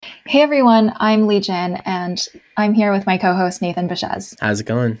Hey everyone, I'm Legion, and I'm here with my co-host Nathan Bichez. How's it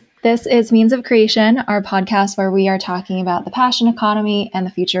going? This is Means of Creation, our podcast where we are talking about the passion economy and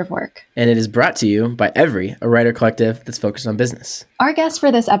the future of work. And it is brought to you by Every, a writer collective that's focused on business. Our guest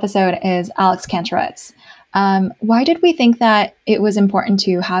for this episode is Alex Kantrowitz. Why did we think that it was important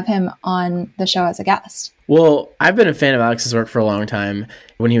to have him on the show as a guest? Well, I've been a fan of Alex's work for a long time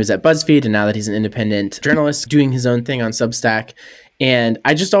when he was at BuzzFeed, and now that he's an independent journalist doing his own thing on Substack. And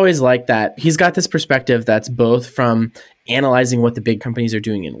I just always like that he's got this perspective that's both from analyzing what the big companies are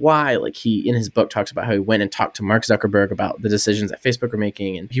doing and why. Like, he, in his book, talks about how he went and talked to Mark Zuckerberg about the decisions that Facebook are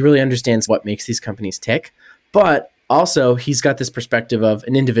making, and he really understands what makes these companies tick. But also, he's got this perspective of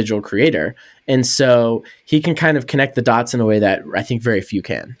an individual creator. And so he can kind of connect the dots in a way that I think very few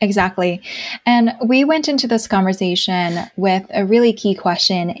can. Exactly. And we went into this conversation with a really key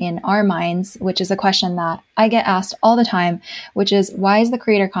question in our minds, which is a question that I get asked all the time, which is, why is the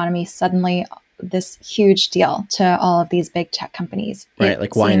creator economy suddenly this huge deal to all of these big tech companies? Right.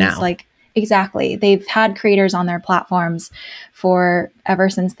 Like, why now? Exactly. They've had creators on their platforms for ever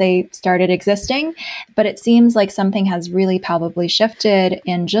since they started existing, but it seems like something has really palpably shifted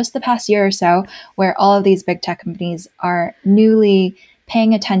in just the past year or so, where all of these big tech companies are newly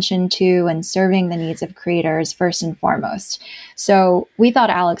paying attention to and serving the needs of creators first and foremost. So we thought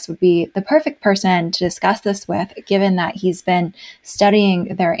Alex would be the perfect person to discuss this with, given that he's been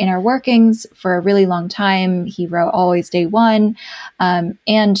studying their inner workings for a really long time. He wrote Always Day One.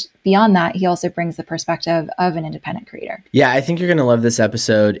 And beyond that, he also brings the perspective of an independent creator. Yeah, I think you're going to love this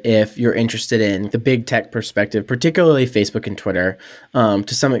episode if you're interested in the big tech perspective, particularly Facebook and Twitter,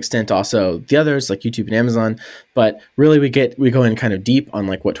 to some extent also the others like YouTube and Amazon. But really, we go in kind of deep on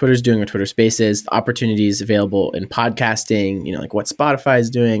like what Twitter's doing with Twitter Spaces, the opportunities available in podcasting, like what Spotify is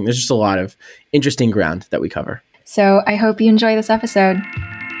doing. There's just a lot of interesting ground that we cover. So I hope you enjoy this episode.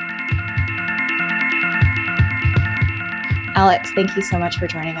 Alex, thank you so much for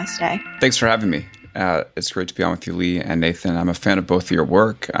joining us today. Thanks for having me. It's great to be on with you, Lee and Nathan. I'm a fan of both of your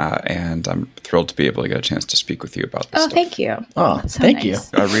work, and I'm thrilled to be able to get a chance to speak with you about this stuff. Thank you. Thank you.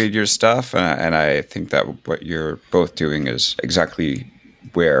 I read your stuff, and I think that what you're both doing is exactly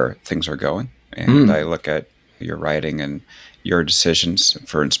where things are going. And I look at your writing and your decisions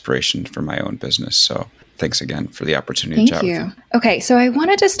for inspiration for my own business. So thanks again for the opportunity to chat with you. Okay, so I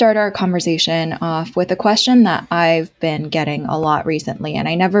wanted to start our conversation off with a question that I've been getting a lot recently, and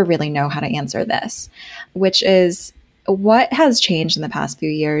I never really know how to answer this, which is, what has changed in the past few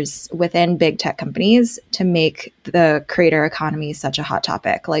years within big tech companies to make the creator economy such a hot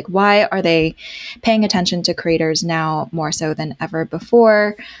topic? Like, why are they paying attention to creators now more so than ever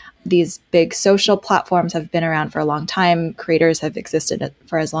before? These big social platforms have been around for a long time. Creators have existed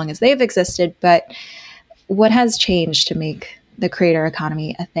for as long as they've existed, but what has changed to make the creator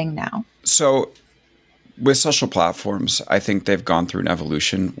economy a thing now? So with social platforms, I think they've gone through an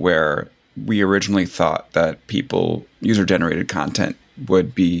evolution where we originally thought that user-generated content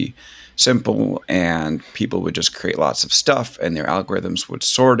would be simple and people would just create lots of stuff and their algorithms would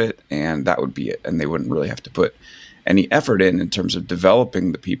sort it and that would be it. And they wouldn't really have to put any effort in terms of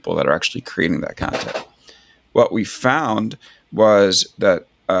developing the people that are actually creating that content. What we found was that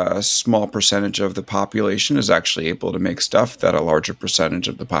a small percentage of the population is actually able to make stuff that a larger percentage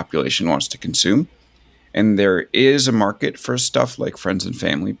of the population wants to consume. And there is a market for stuff like friends and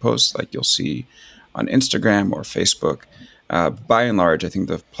family posts like you'll see on Instagram or Facebook. By and large, I think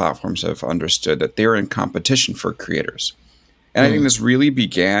the platforms have understood that they're in competition for creators. And I think this really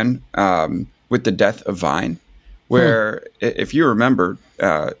began with the death of Vine, where if you remember,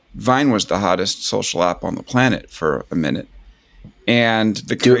 Vine was the hottest social app on the planet for a minute. And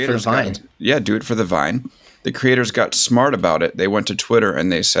the creators do it for the Vine. The creators got smart about it. They went to Twitter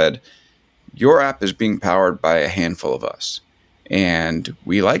and they said, your app is being powered by a handful of us. And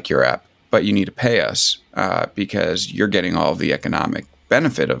we like your app, but you need to pay us because you're getting all of the economic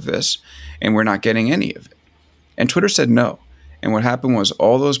benefit of this and we're not getting any of it. And Twitter said no. And what happened was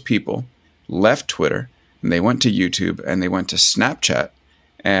all those people left Twitter and they went to YouTube and they went to Snapchat.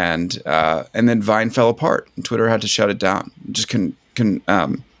 And then Vine fell apart, and Twitter had to shut it down.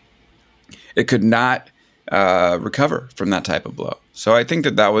 It could not recover from that type of blow. So I think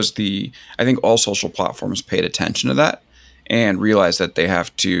that was I think all social platforms paid attention to that and realized that they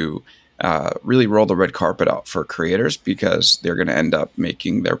have to really roll the red carpet out for creators because they're going to end up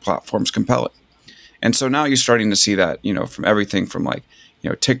making their platforms compelling. And so now you're starting to see that, from everything from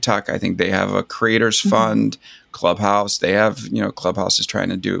TikTok, I think they have a creators fund. Clubhouse, they have, Clubhouse is trying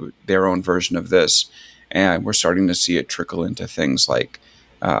to do their own version of this. And we're starting to see it trickle into things like,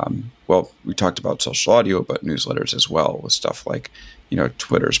 we talked about social audio, but newsletters as well with stuff like,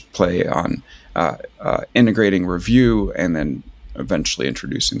 Twitter's play on integrating review and then eventually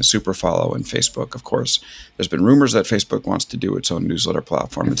introducing the super follow. And Facebook, of course, there's been rumors that Facebook wants to do its own newsletter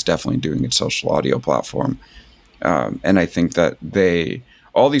platform. It's definitely doing its social audio platform. And I think that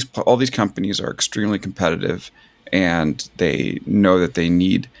all these companies are extremely competitive, and they know that they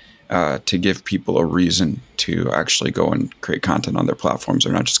need to give people a reason to actually go and create content on their platforms.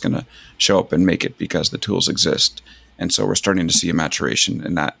 They're not just going to show up and make it because the tools exist. And so we're starting to see a maturation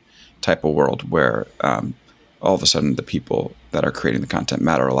in that type of world where all of a sudden the people that are creating the content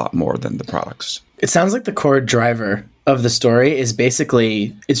matter a lot more than the products. It sounds like the core driver of the story is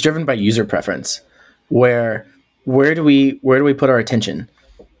basically it's driven by user preference. Where do we put our attention?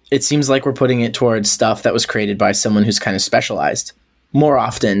 It seems like we're putting it towards stuff that was created by someone who's kind of specialized more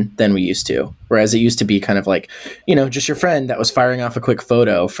often than we used to. Whereas it used to be kind of like, just your friend that was firing off a quick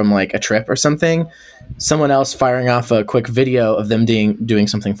photo from like a trip or something, someone else firing off a quick video of them doing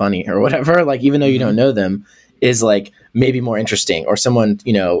something funny or whatever, like even though you don't know them, is like maybe more interesting, or someone,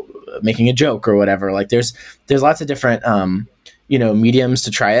 making a joke or whatever. Like there's lots of different, mediums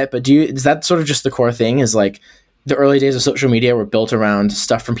to try it. But is that sort of just the core thing, is like the early days of social media were built around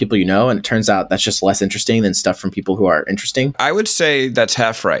stuff from people and it turns out that's just less interesting than stuff from people who are interesting? I would say that's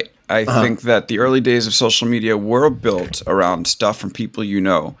half right. I think that the early days of social media were built around stuff from people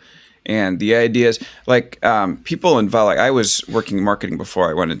and the idea is like people involved. Like I was working in marketing before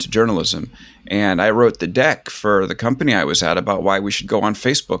I went into journalism, and I wrote the deck for the company I was at about why we should go on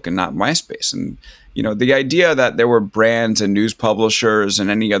Facebook and not MySpace. And the idea that there were brands and news publishers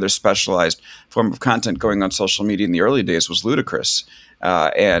and any other specialized form of content going on social media in the early days was ludicrous,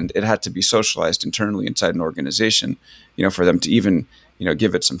 and it had to be socialized internally inside an organization, for them to even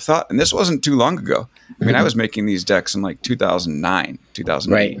give it some thought. And this wasn't too long ago. I mean, I was making these decks in like 2009,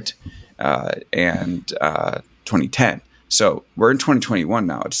 2008, and 2010. So we're in 2021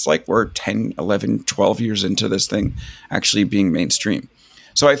 now. It's like we're 10, 11, 12 years into this thing actually being mainstream.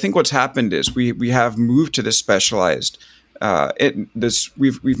 So I think what's happened is we have moved to this specialized.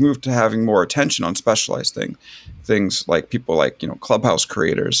 We've moved to having more attention on specialized things like people like Clubhouse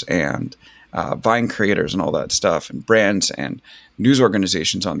creators and Vine creators and all that stuff, and brands and news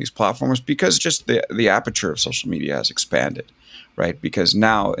organizations on these platforms, because just the aperture of social media has expanded, right? Because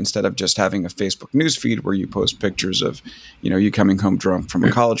now instead of just having a Facebook newsfeed where you post pictures of you coming home drunk from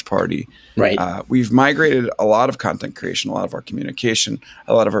a college party, right? We've migrated a lot of content creation, a lot of our communication,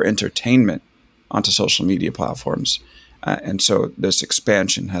 a lot of our entertainment onto social media platforms, and so this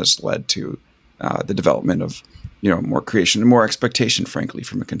expansion has led to the development of more creation and more expectation, frankly,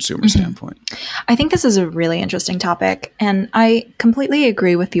 from a consumer standpoint. I think this is a really interesting topic. And I completely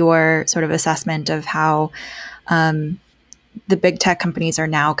agree with your sort of assessment of how the big tech companies are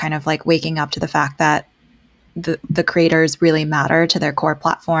now kind of like waking up to the fact that the creators really matter to their core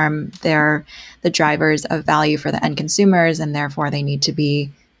platform. They're the drivers of value for the end consumers, and therefore they need to be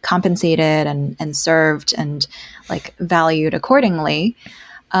compensated and served and like valued accordingly.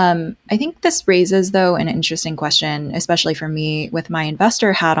 I think this raises, though, an interesting question, especially for me with my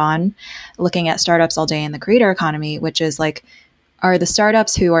investor hat on, looking at startups all day in the creator economy, which is like, are the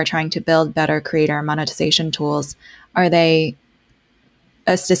startups who are trying to build better creator monetization tools, are they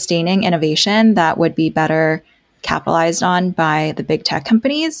a sustaining innovation that would be better capitalized on by the big tech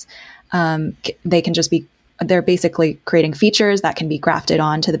companies? They can just be, they're basically creating features that can be grafted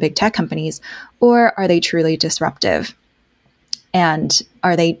on to the big tech companies, or are they truly disruptive? And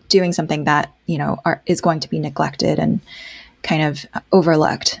are they doing something that, is going to be neglected and kind of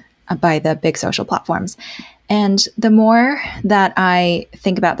overlooked by the big social platforms? And the more that I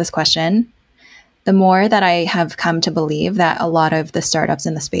think about this question, the more that I have come to believe that a lot of the startups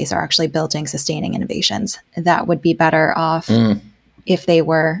in the space are actually building sustaining innovations that would be better off if they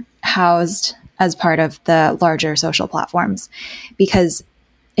were housed as part of the larger social platforms. Because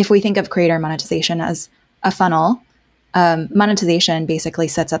if we think of creator monetization as a funnel, monetization basically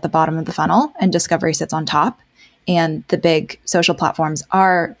sits at the bottom of the funnel and discovery sits on top. And the big social platforms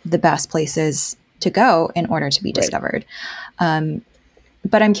are the best places to go in order to be discovered.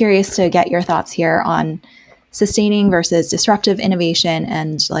 But I'm curious to get your thoughts here on sustaining versus disruptive innovation,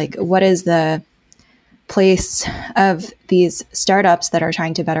 and like, what is the place of these startups that are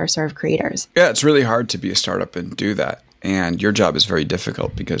trying to better serve creators? Yeah, it's really hard to be a startup and do that. And your job is very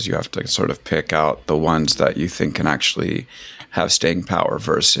difficult because you have to sort of pick out the ones that you think can actually have staying power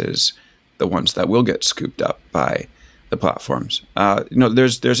versus the ones that will get scooped up by the platforms.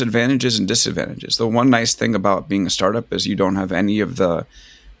 There's advantages and disadvantages. The one nice thing about being a startup is you don't have any of the,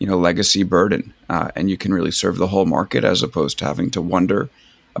 legacy burden, and you can really serve the whole market as opposed to having to wonder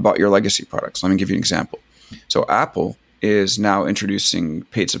about your legacy products. Let me give you an example. So Apple is now introducing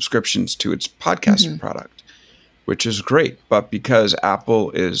paid subscriptions to its podcast product, which is great. But because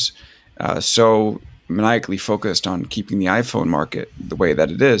Apple is so maniacally focused on keeping the iPhone market the way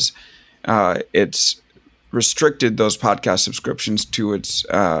that it is, it's restricted those podcast subscriptions to its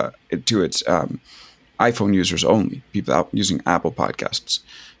iPhone users only, people out using Apple Podcasts.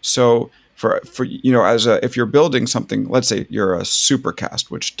 So for if you're building something, let's say you're a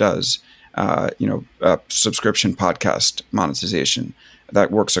Supercast, which does subscription podcast monetization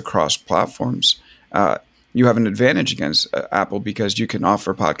that works across platforms, you have an advantage against Apple because you can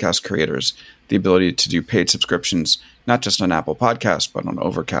offer podcast creators the ability to do paid subscriptions, not just on Apple Podcasts, but on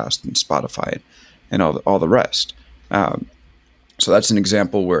Overcast and Spotify and all the rest. So that's an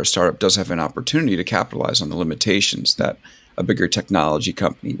example where a startup does have an opportunity to capitalize on the limitations that a bigger technology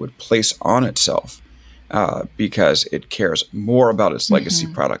company would place on itself because it cares more about its legacy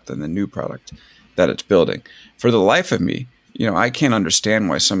product than the new product that it's building. For the life of me, I can't understand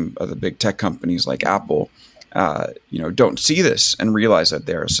why some of the big tech companies like Apple, don't see this and realize that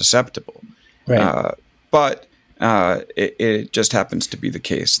they're susceptible. Right. But it just happens to be the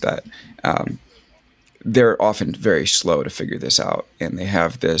case that they're often very slow to figure this out, and they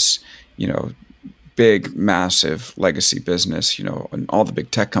have this, big, massive legacy business, in all the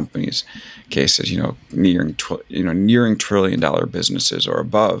big tech companies' cases, nearing $1 trillion businesses or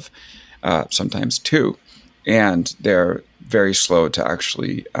above, sometimes two, and they're very slow to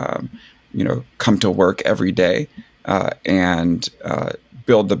actually, come to work every day and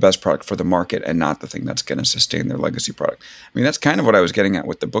build the best product for the market and not the thing that's going to sustain their legacy product. I mean, that's kind of what I was getting at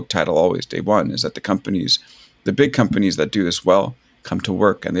with the book title, Always Day One, is that the big companies that do this well come to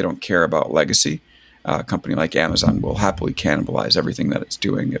work and they don't care about legacy. A company like Amazon will happily cannibalize everything that it's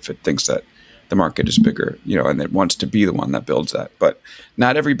doing if it thinks that the market is bigger, and it wants to be the one that builds that. But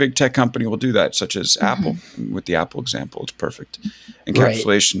not every big tech company will do that, such as Apple. With the Apple example, it's perfect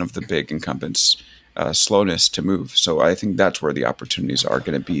encapsulation of the big incumbents' slowness to move. So I think that's where the opportunities are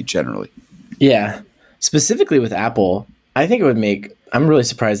going to be generally. Yeah. Specifically with Apple, I think I'm really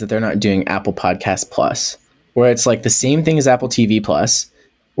surprised that they're not doing Apple Podcast Plus, where it's like the same thing as Apple TV Plus,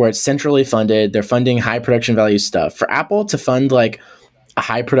 where it's centrally funded. They're funding high production value stuff. For Apple to fund like a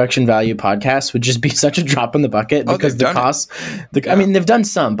high production value podcast would just be such a drop in the bucket because the costs. I mean, they've done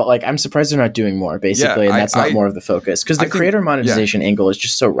some, but like I'm surprised they're not doing more. Basically, and that's not more of the focus because the creator monetization angle is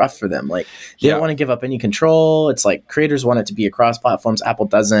just so rough for them. Like they don't want to give up any control. It's like creators want it to be across platforms. Apple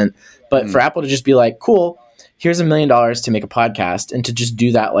doesn't. But for Apple to just be like, cool, here's $1 million to make a podcast, and to just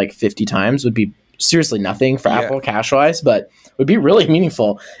do that like 50 times would be seriously nothing for Apple cash wise, but would be really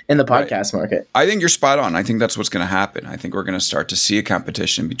meaningful in the podcast market. I think you're spot on. I think that's what's going to happen. I think we're going to start to see a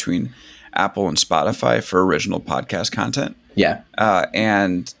competition between Apple and Spotify for original podcast content. Yeah.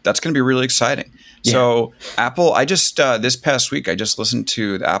 And that's going to be really exciting. Yeah. So Apple, I just, this past week, I just listened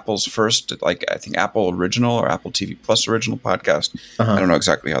to Apple's first, I think Apple Original or Apple TV Plus Original podcast. I don't know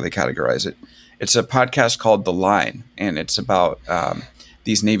exactly how they categorize it. It's a podcast called The Line, and it's about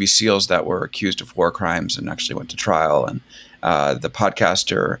these Navy SEALs that were accused of war crimes and actually went to trial. And the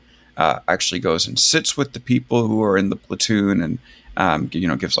podcaster actually goes and sits with the people who are in the platoon and,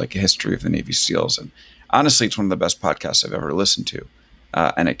 gives like a history of the Navy SEALs. And honestly, it's one of the best podcasts I've ever listened to.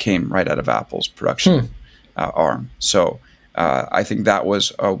 And it came right out of Apple's production arm. So I think that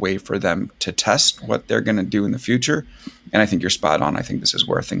was a way for them to test what they're going to do in the future. And I think you're spot on. I think this is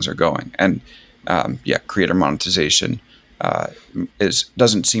where things are going. And creator monetization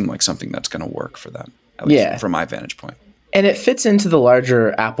doesn't seem like something that's going to work for them, at least from my vantage point. And it fits into the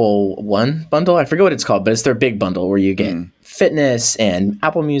larger Apple One bundle. I forget what it's called, but it's their big bundle where you get fitness and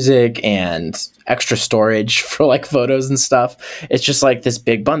Apple Music and extra storage for like photos and stuff. It's just like this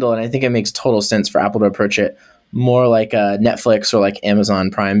big bundle. And I think it makes total sense for Apple to approach it more like a Netflix or like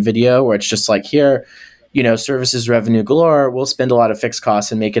Amazon Prime Video, where it's just like, here, services revenue galore. We'll spend a lot of fixed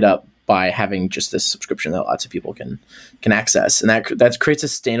costs and make it up by having just this subscription that lots of people can access. And that creates a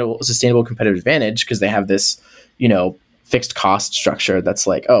sustainable competitive advantage because they have this, fixed cost structure that's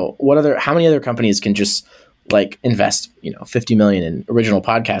like, how many other companies can just like invest, $50 million in original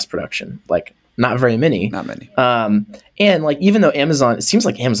podcast production? Like not very many. Not many. And like, even though it seems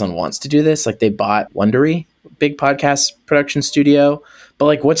like Amazon wants to do this, like they bought Wondery, big podcast production studio, but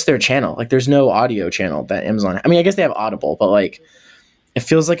like, what's their channel? Like there's no audio channel that Amazon, I guess they have Audible, but like, it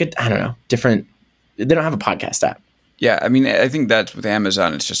feels like different. They don't have a podcast app. Yeah. I think that with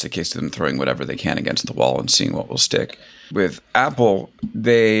Amazon, it's just a case of them throwing whatever they can against the wall and seeing what will stick. With Apple,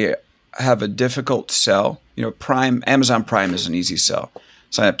 they have a difficult sell. Amazon Prime is an easy sell.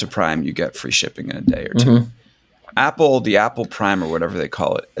 Sign up to Prime, you get free shipping in a day or two. Apple, the Apple Prime or whatever they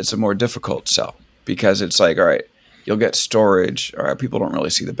call it, it's a more difficult sell because it's like, all right, you'll get storage, or people don't really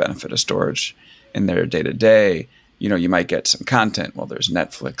see the benefit of storage in their day-to-day. You might get some content. Well, there's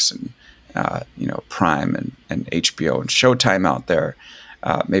Netflix and Prime and HBO and Showtime out there.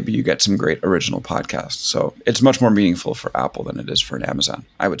 Maybe you get some great original podcasts. So it's much more meaningful for Apple than it is for an Amazon,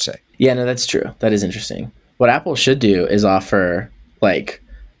 I would say. Yeah, no, that's true. That is interesting. What Apple should do is offer, like,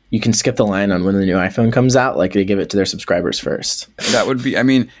 you can skip the line on when the new iPhone comes out. Like, they give it to their subscribers first. That would be,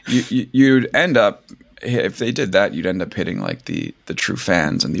 you'd end up, if they did that, you'd end up hitting like the true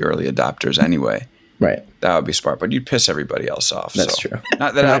fans and the early adopters anyway. Right. That would be smart, but you'd piss everybody else off. That's true.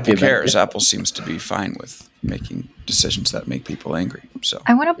 Not that Apple cares. Apple seems to be fine with making decisions that make people angry. So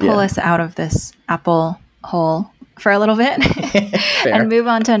I want to pull us out of this Apple hole for a little bit and move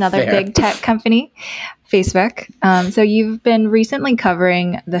on to another big tech company, Facebook. So you've been recently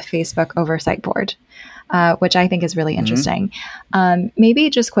covering the Facebook Oversight Board, which I think is really interesting.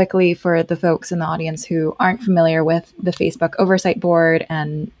 Maybe just quickly for the folks in the audience who aren't familiar with the Facebook Oversight Board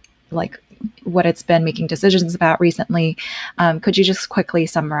and like what it's been making decisions about recently, could you just quickly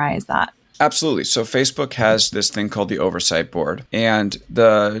summarize that? Absolutely. So Facebook has this thing called the Oversight Board, and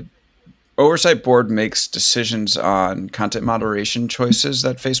the Oversight Board makes decisions on content moderation choices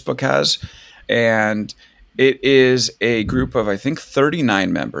that Facebook has. And it is a group of, I think,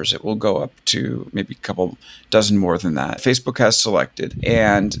 39 members. It will go up to maybe a couple dozen more than that. Facebook has selected,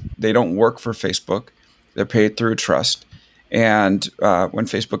 and they don't work for Facebook. They're paid through a trust. And when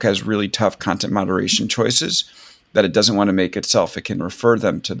Facebook has really tough content moderation choices that it doesn't want to make itself, it can refer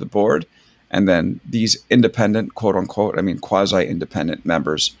them to the board. And then these independent, quote unquote, quasi-independent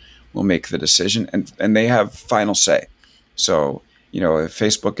members will make the decision, and they have final say. So, if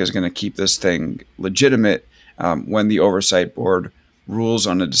Facebook is going to keep this thing legitimate, when the Oversight Board rules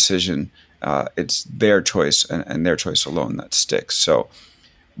on a decision, it's their choice and their choice alone that sticks. So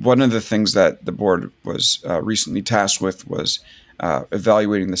one of the things that the board was recently tasked with was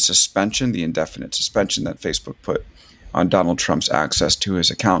evaluating the indefinite suspension that Facebook put on Donald Trump's access to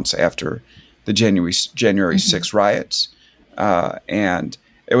his accounts after the January 6th riots. And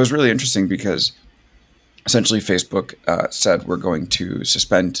it was really interesting because essentially Facebook said, we're going to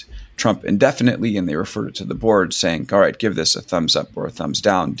suspend Trump indefinitely, and they referred it to the board saying, all right, give this a thumbs up or a thumbs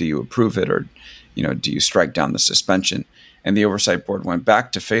down. Do you approve it, or do you strike down the suspension? And the Oversight Board went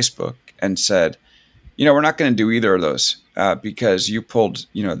back to Facebook and said, we're not going to do either of those because you pulled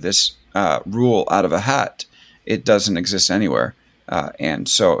this rule out of a hat. It doesn't exist anywhere. And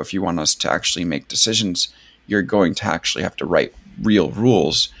so if you want us to actually make decisions, you're going to actually have to write real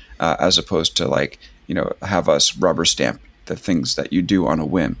rules as opposed to have us rubber stamp the things that you do on a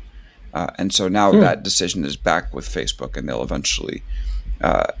whim. And so now that decision is back with Facebook, and they'll eventually,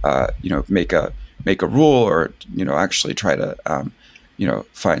 make a rule or, actually try to,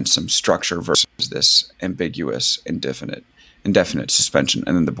 find some structure versus this ambiguous, indefinite suspension,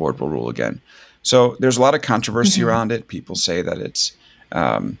 and then the board will rule again. So there's a lot of controversy around it. People say that it's,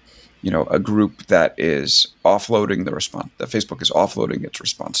 a group that is offloading that Facebook is offloading its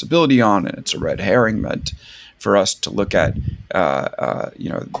responsibility on, and it's a red herring meant for us to look at,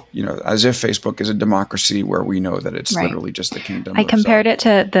 as if Facebook is a democracy where we know that it's literally just the kingdom. I compared it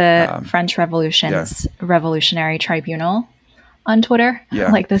to the French Revolution's Revolutionary Tribunal on Twitter,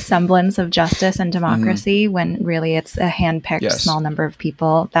 like the semblance of justice and democracy, when really it's a handpicked small number of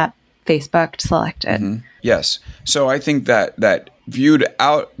people that Facebook selected. Yes. So I think that viewed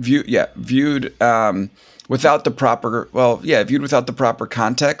without the proper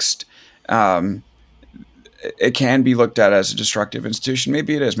context, it can be looked at as a destructive institution.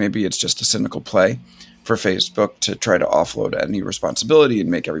 Maybe it is. Maybe it's just a cynical play for Facebook to try to offload any responsibility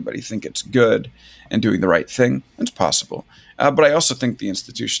and make everybody think it's good and doing the right thing. It's possible. But I also think the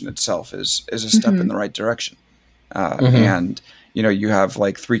institution itself is a step in the right direction. And, you have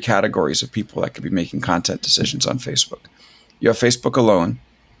like three categories of people that could be making content decisions on Facebook. You have Facebook alone,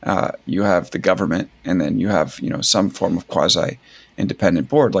 you have the government, and then you have, some form of quasi-independent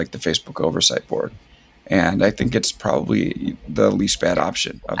board like the Facebook Oversight Board. And I think it's probably the least bad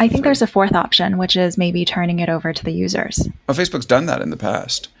option. I think there's a fourth option, which is maybe turning it over to the users. Well, Facebook's done that in the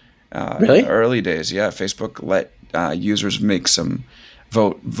past. Really? In the early days, yeah. Facebook let users make some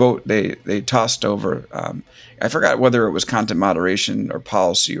vote. They tossed over, I forgot whether it was content moderation or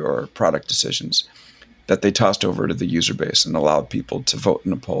policy or product decisions that they tossed over to the user base and allowed people to vote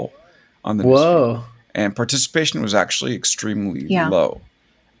in a poll on the newsfeed. And participation was actually extremely low.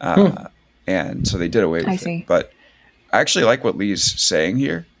 And so they did away with it. But I actually like what Lee's saying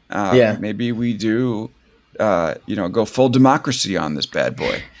here. Maybe we do, go full democracy on this bad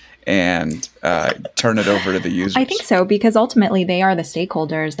boy and turn it over to the users. I think so, because ultimately they are the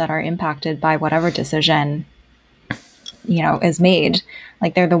stakeholders that are impacted by whatever decision is made.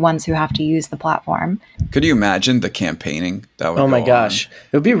 Like, they're the ones who have to use the platform. Could you imagine the campaigning that would Oh my go gosh. on?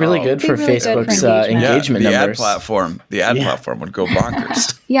 It would be really good for Really good for Facebook's engagement. engagement the numbers. The ad platform would go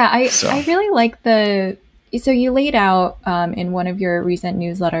bonkers. Yeah, I really like so you laid out in one of your recent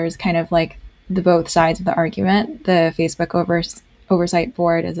newsletters kind of like the both sides of the argument. The Facebook Oversight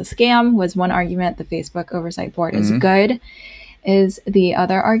Board is a scam was one argument. The Facebook Oversight Board is good is the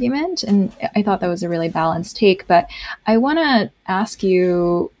other argument. And I thought that was a really balanced take. But I want to ask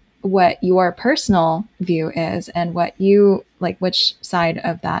you what your personal view is and what you like, which side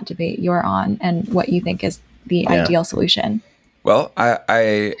of that debate you're on and what you think is the ideal solution. Well,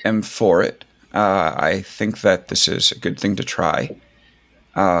 I am for it. I think that this is a good thing to try.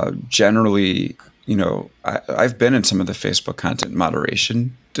 Generally, I've been in some of the Facebook content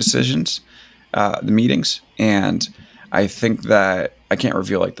moderation decisions, the meetings, and I think that I can't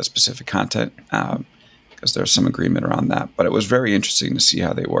reveal like the specific content because there's some agreement around that, but it was very interesting to see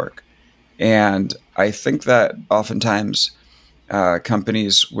how they work. And I think that oftentimes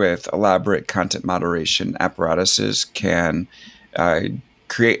companies with elaborate content moderation apparatuses can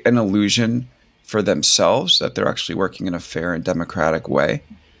create an illusion for themselves that they're actually working in a fair and democratic way.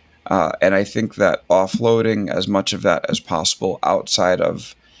 And I think that offloading as much of that as possible outside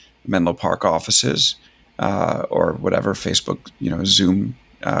of Menlo Park offices or whatever Facebook, Zoom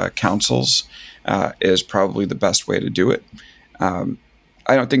councils is probably the best way to do it. I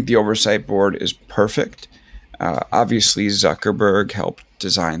don't think the oversight board is perfect. Obviously, Zuckerberg helped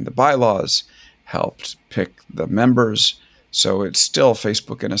design the bylaws, helped pick the members. So it's still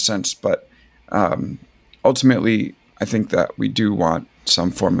Facebook in a sense, but ultimately, I think that we do want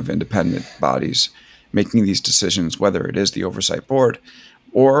some form of independent bodies making these decisions, whether it is the oversight board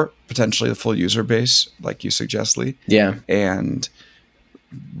or potentially the full user base, like you suggest, Lee. Yeah. And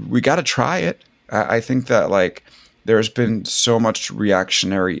we got to try it. I think that there's been so much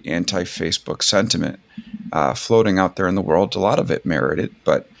reactionary anti-Facebook sentiment floating out there in the world. A lot of it merited,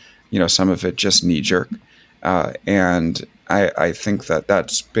 but some of it just knee-jerk. And I think that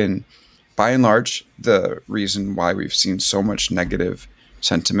that's been, by and large, the reason why we've seen so much negative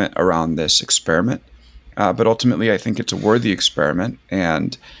sentiment around this experiment. But ultimately, I think it's a worthy experiment,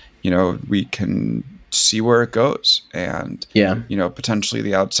 and we can see where it goes, and potentially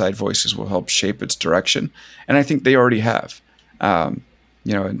the outside voices will help shape its direction, and I think they already have.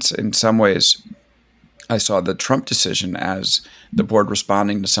 In some ways, I saw the Trump decision as the board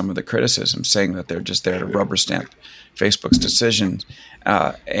responding to some of the criticism, saying that they're just there to rubber stamp Facebook's decisions.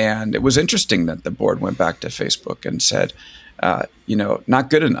 And it was interesting that the board went back to Facebook and said, not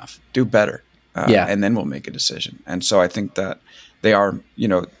good enough, do better. And then we'll make a decision. And so I think that they are,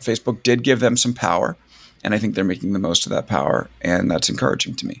 Facebook did give them some power, and I think they're making the most of that power. And that's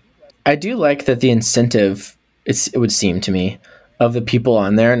encouraging to me. I do like that the incentive, it would seem to me, of the people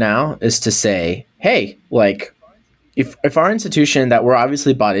on there now is to say, hey, if our institution that we're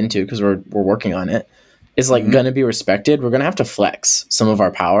obviously bought into because we're working on it is going to be respected, we're going to have to flex some of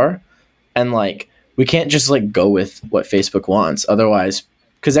our power. And we can't just go with what Facebook wants. Otherwise,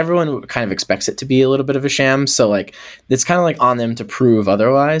 because everyone kind of expects it to be a little bit of a sham. So it's kind of on them to prove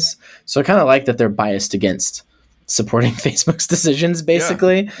otherwise. So I kind of like that they're biased against supporting Facebook's decisions,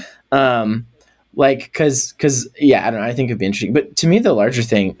 basically. Yeah. Cause I don't know, I think it'd be interesting, but to me, the larger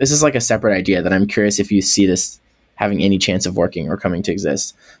thing, this is a separate idea that I'm curious if you see this having any chance of working or coming to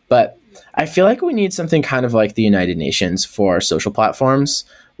exist. But I feel like we need something kind of like the United Nations for social platforms,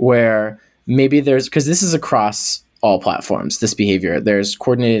 where maybe because this is across all platforms, this behavior, there's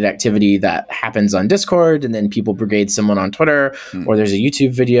coordinated activity that happens on Discord, and then people brigade someone on Twitter, or there's a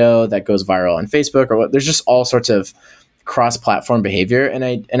YouTube video that goes viral on Facebook, or there's just all sorts of cross-platform behavior. And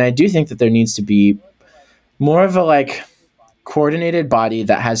I do think that there needs to be more of a coordinated body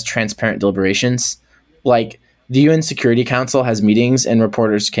that has transparent deliberations. The UN Security Council has meetings, and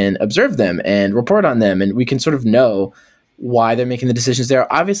reporters can observe them and report on them, and we can sort of know why they're making the decisions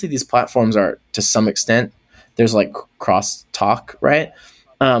there. Obviously, these platforms are, to some extent, there's cross talk, right?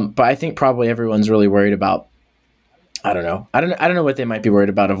 But I think probably everyone's really worried about, I don't know what they might be worried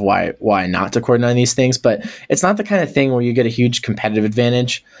about of why not to coordinate these things, but it's not the kind of thing where you get a huge competitive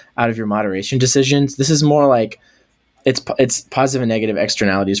advantage out of your moderation decisions. This is more it's positive and negative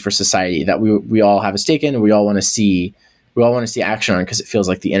externalities for society that we all have a stake in, and we all want to see action on, because it feels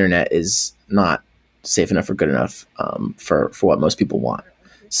like the internet is not safe enough or good enough for what most people want.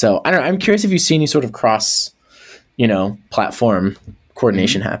 So I don't know. I'm curious if you see any sort of cross, platform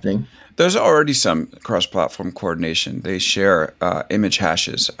coordination happening. There's already some cross-platform coordination. They share image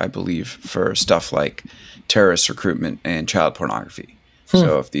hashes, I believe, for stuff like terrorist recruitment and child pornography.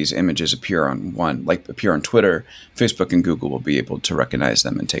 So if these images appear on appear on Twitter, Facebook and Google will be able to recognize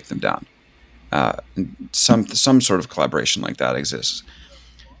them and take them down. Some sort of collaboration like that exists.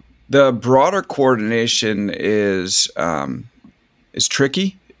 The broader coordination is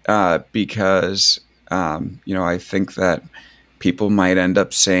tricky because I think that people might end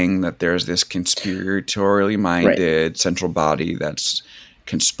up saying that there's this conspiratorially minded central body that's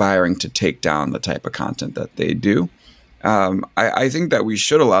conspiring to take down the type of content that they do. I think that we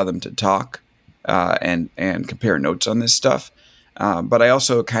should allow them to talk and compare notes on this stuff. But I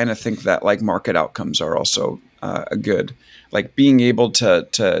also kind of think that like market outcomes are also a good, like being able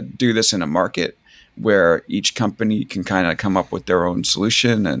to do this in a market where each company can kind of come up with their own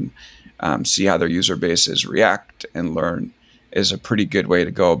solution and see how their user bases react and learn is a pretty good way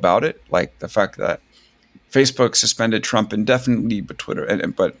to go about it. Like the fact that Facebook suspended Trump indefinitely, but Twitter,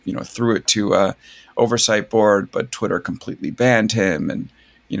 but threw it to a oversight board, but Twitter completely banned him. And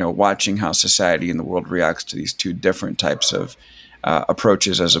watching how society and the world reacts to these two different types of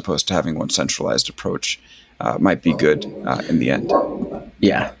approaches, as opposed to having one centralized approach, might be good in the end.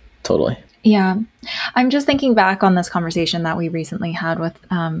 Yeah, totally. Yeah. I'm just thinking back on this conversation that we recently had with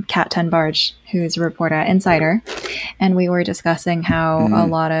Kat Tenbarge, who's a reporter at Insider. And we were discussing how a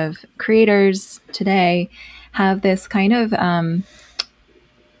lot of creators today have this kind of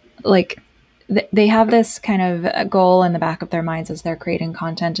they have this kind of goal in the back of their minds as they're creating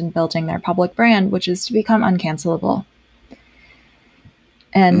content and building their public brand, which is to become uncancelable.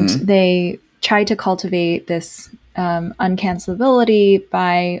 And they try to cultivate this uncancelability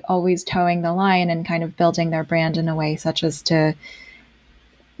by always towing the line and kind of building their brand in a way such as to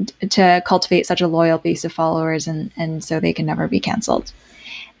cultivate such a loyal base of followers and so they can never be canceled.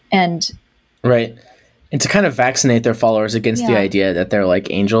 And right. And to kind of vaccinate their followers against the idea that they're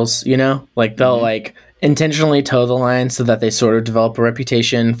like angels, like they'll like intentionally toe the line so that they sort of develop a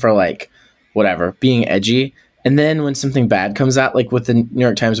reputation for like whatever, being edgy. And then when something bad comes out, like with the New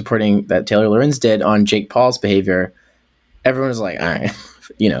York Times reporting that Taylor Lorenz did on Jake Paul's behavior, everyone was like, all right,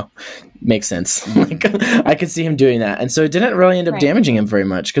 makes sense. Like, I could see him doing that. And so it didn't really end up damaging him very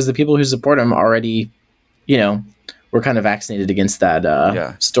much because the people who support him already, were kind of vaccinated against that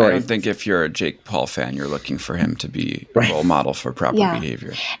story. I don't think if you're a Jake Paul fan, you're looking for him to be a role model for proper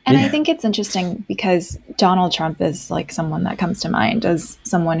behavior. And I think it's interesting because Donald Trump is like someone that comes to mind as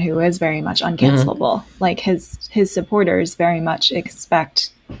someone who is very much uncancelable. Like his supporters very much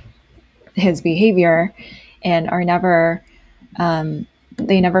expect his behavior and are never,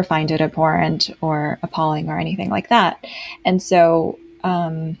 they never find it abhorrent or appalling or anything like that. And so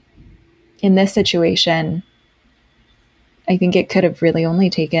in this situation, I think it could have really only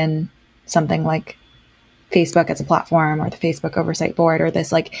taken something like Facebook as a platform or the Facebook Oversight Board or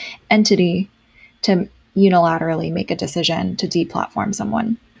this like entity to unilaterally make a decision to deplatform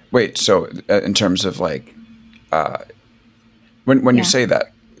someone. Wait, so in terms of like, when you say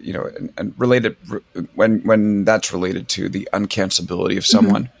that, and related, when that's related to the uncancelability of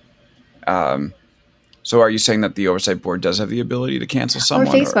someone, so are you saying that the Oversight Board does have the ability to cancel someone?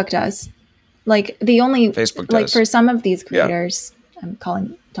 Or Facebook does. Like the only, Facebook does. Like for some of these creators, I'm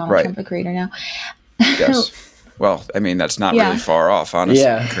calling Donald Trump a creator now. Yes. Well, I mean, that's not really far off, honestly.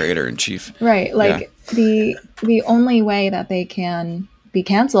 Creator in chief. Right. Like the only way that they can be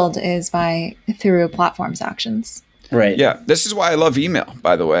canceled is through platform's actions. Right. Yeah. This is why I love email,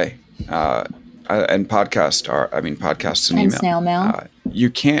 by the way. And podcasts and email. Snail mail. You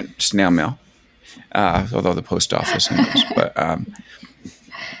can't snail mail, although the post office knows, but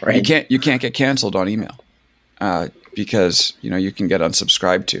right. You can't get canceled on email because you can get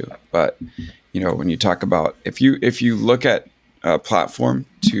unsubscribed to. But when you talk about if you look at a platform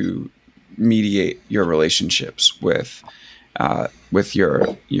to mediate your relationships with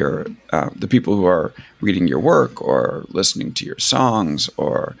your the people who are reading your work or listening to your songs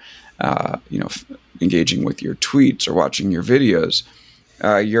or engaging with your tweets or watching your videos,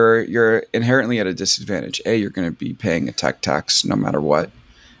 you're inherently at a disadvantage. A, you're going to be paying a tech tax no matter what.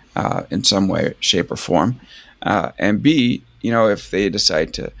 In some way, shape, or form. And B, if they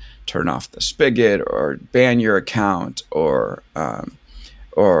decide to turn off the spigot or ban your account or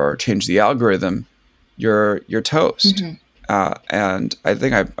change the algorithm, you're toast. And I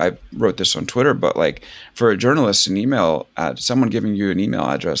think I wrote this on Twitter, but like for a journalist, an email, someone giving you an email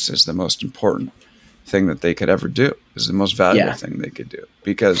address is the most important thing that they could ever do. Is the most valuable thing they could do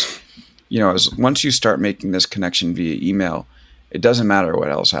because once you start making this connection via email, it doesn't matter what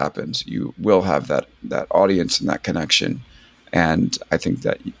else happens. You will have that audience and that connection. And I think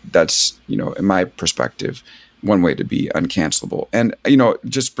that's, in my perspective, one way to be uncancelable. And,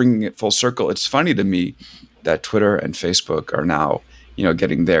 just bringing it full circle, it's funny to me that Twitter and Facebook are now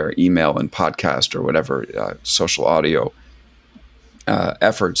getting their email and podcast or whatever social audio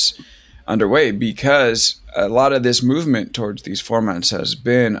efforts underway, because a lot of this movement towards these formats has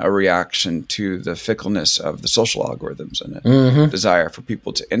been a reaction to the fickleness of the social algorithms and a desire for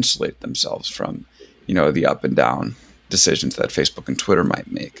people to insulate themselves from, the up and down decisions that Facebook and Twitter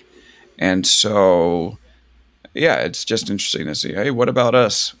might make. And so, yeah, it's just interesting to see, hey, what about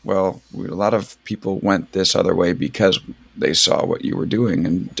us? Well, a lot of people went this other way because they saw what you were doing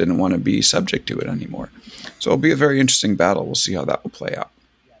and didn't want to be subject to it anymore. So it'll be a very interesting battle. We'll see how that will play out.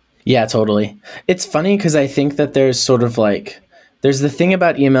 Yeah, totally. It's funny because I think that there's sort of like, there's the thing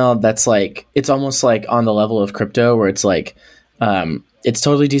about email that's like, it's almost like on the level of crypto where it's like, it's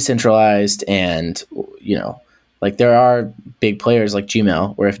totally decentralized, and, like there are big players like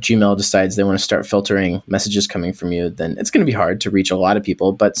Gmail, where if Gmail decides they want to start filtering messages coming from you, then it's going to be hard to reach a lot of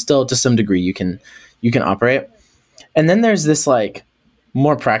people, but still to some degree you can operate. And then there's this like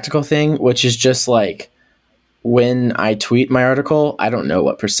more practical thing, which is just like, when I tweet my article, I don't know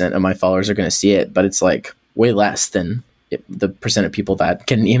what percent of my followers are going to see it, but it's like way less than the percent of people that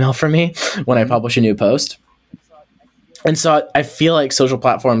get an email from me when I publish a new post. And so I feel like social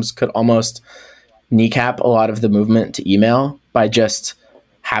platforms could almost kneecap a lot of the movement to email by just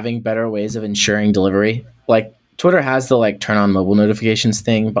having better ways of ensuring delivery. Like Twitter has the like turn on mobile notifications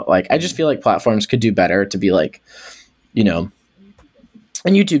thing, but like I just feel like platforms could do better to be like,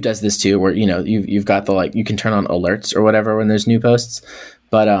 and YouTube does this too, where, you've got the, like, you can turn on alerts or whatever when there's new posts.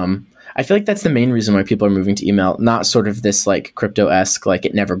 But I feel like that's the main reason why people are moving to email, not sort of this like crypto-esque, like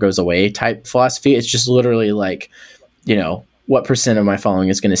it never goes away type philosophy. It's just literally like, what percent of my following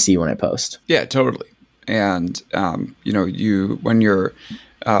is going to see when I post. Yeah, totally. And, when you're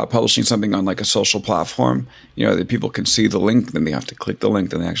publishing something on like a social platform, that people can see the link, then they have to click the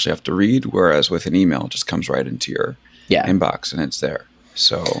link, then they actually have to read. Whereas with an email, it just comes right into your inbox and it's there.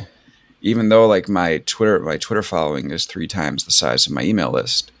 So even though like my Twitter following is 3 times the size of my email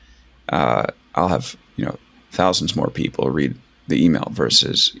list, I'll have, thousands more people read the email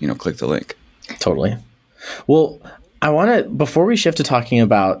versus, click the link. Totally. Well, I want to, before we shift to talking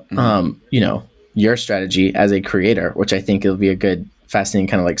about, your strategy as a creator, which I think it'll be a good, fascinating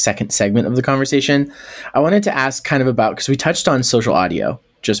kind of like second segment of the conversation, I wanted to ask kind of about, because we touched on social audio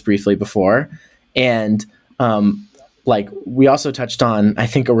just briefly before, and like we also touched on, I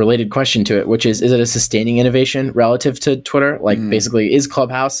think, a related question to it, which is it a sustaining innovation relative to Twitter? Like basically, is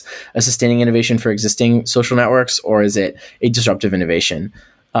Clubhouse a sustaining innovation for existing social networks, or is it a disruptive innovation?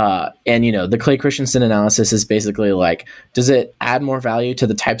 And, the Clay Christensen analysis is basically like, does it add more value to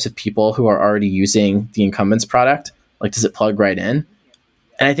the types of people who are already using the incumbent's product? Like, does it plug right in?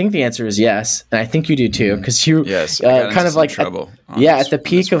 And I think the answer is yes. And I think you do too, because you kind of like, at the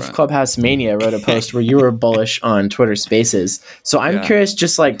peak of Clubhouse Mania, wrote a post where you were bullish on Twitter Spaces. So I'm curious,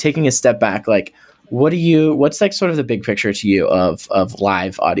 just like taking a step back, like what's like sort of the big picture to you of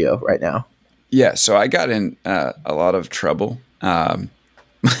live audio right now? Yeah. So I got in a lot of trouble.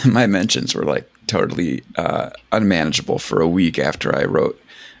 My mentions were like totally unmanageable for a week after I wrote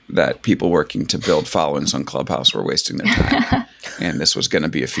that people working to build followings on Clubhouse were wasting their time, and this was going to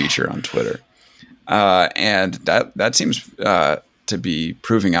be a feature on Twitter. And that seems to be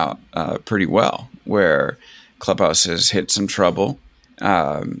proving out pretty well, where Clubhouse has hit some trouble.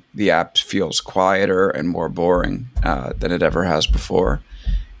 The app feels quieter and more boring than it ever has before.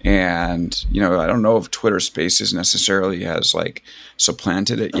 And, I don't know if Twitter Spaces necessarily has like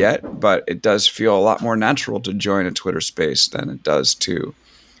supplanted it yet, but it does feel a lot more natural to join a Twitter Space than it does to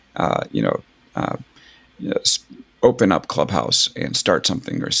open up Clubhouse and start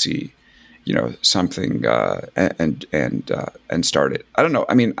something, or see, something and start it. I don't know.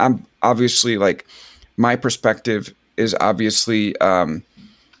 I mean, I'm obviously like, my perspective is obviously a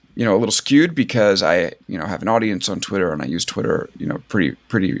little skewed because I have an audience on Twitter and I use Twitter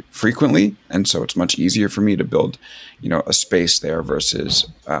pretty frequently, and so it's much easier for me to build a space there versus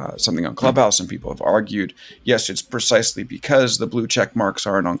something on Clubhouse. And people have argued, yes, it's precisely because the blue check marks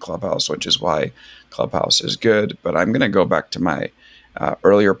aren't on Clubhouse, which is why Clubhouse is good. But I'm going to go back to my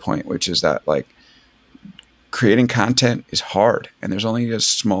earlier point, which is that like creating content is hard, and there's only a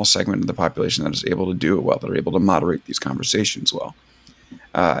small segment of the population that is able to do it well, that are able to moderate these conversations well.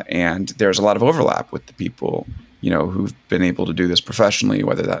 And there's a lot of overlap with the people, who've been able to do this professionally,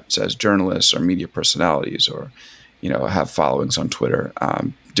 whether that's as journalists or media personalities, or, have followings on Twitter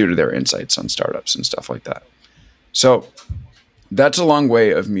due to their insights on startups and stuff like that. So that's a long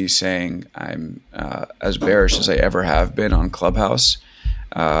way of me saying I'm as bearish as I ever have been on Clubhouse,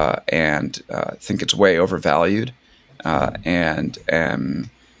 and think it's way overvalued, and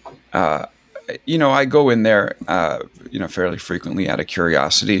I go in there, fairly frequently out of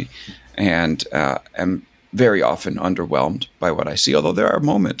curiosity, and am very often underwhelmed by what I see. Although there are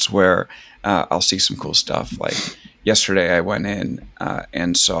moments where I'll see some cool stuff. Like yesterday, I went in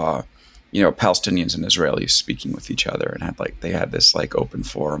and saw, Palestinians and Israelis speaking with each other, and they had this like open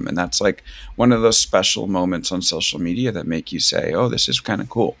forum, and that's like one of those special moments on social media that make you say, "Oh, this is kind of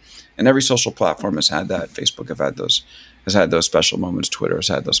cool." And every social platform has had that. Facebook has had those special moments. Twitter has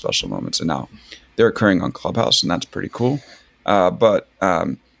had those special moments, and now they're occurring on Clubhouse, and that's pretty cool. But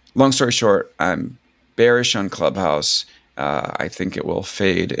long story short, I'm bearish on Clubhouse. I think it will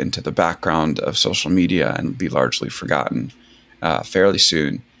fade into the background of social media and be largely forgotten fairly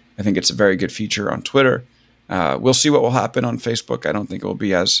soon. I think it's a very good feature on Twitter. We'll see what will happen on Facebook. I don't think it will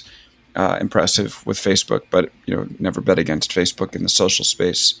be as impressive with Facebook, but never bet against Facebook in the social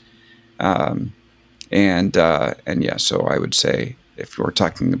space. And yeah, so I would say if you're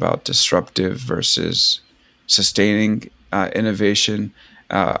talking about disruptive versus sustaining innovation,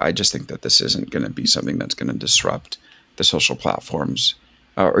 I just think that this isn't going to be something that's going to disrupt the social platforms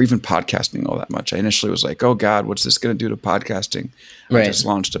or even podcasting all that much. I initially was like, oh God, what's this going to do to podcasting? Right. I just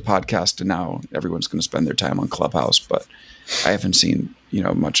launched a podcast and now everyone's going to spend their time on Clubhouse, but I haven't seen,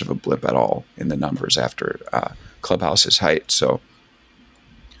 much of a blip at all in the numbers after Clubhouse's height. So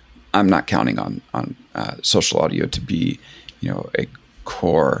I'm not counting on social audio to be, a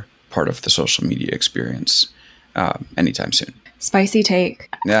core part of the social media experience anytime soon. Spicy take.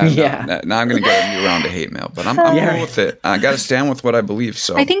 Now I'm going to get a new round of hate mail, but I'm cool with it. I got to stand with what I believe.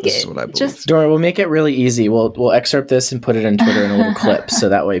 So I think this is what I believe. Dora, we'll make it really easy. We'll excerpt this and put it on Twitter in a little clip, so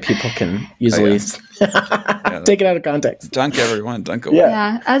that way people can easily take it out of context. Dunk everyone, dunk away.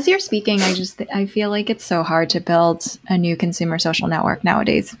 Yeah. As you're speaking, I feel like it's so hard to build a new consumer social network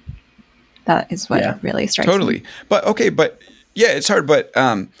nowadays. That is what really strikes me. But okay, yeah, it's hard. But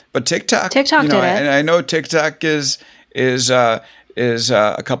TikTok did it, and I know TikTok is a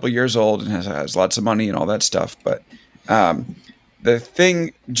couple years old and has lots of money and all that stuff. But the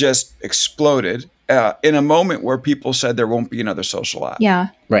thing just exploded in a moment where people said there won't be another social app. Yeah.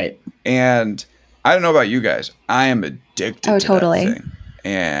 Right. And I don't know about you guys. I am addicted to totally. that thing.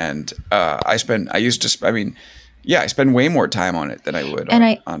 And I spend way more time on it than I would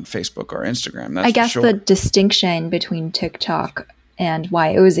on Facebook or Instagram. That's I guess for sure. the distinction between TikTok and why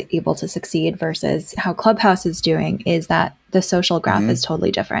it was able to succeed versus how Clubhouse is doing is that the social graph is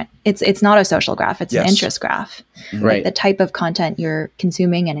totally different. It's not a social graph. It's an interest graph. Mm-hmm. Right. Like the type of content you're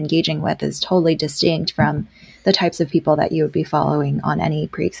consuming and engaging with is totally distinct from the types of people that you would be following on any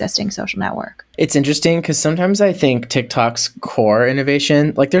pre-existing social network. It's interesting because sometimes I think TikTok's core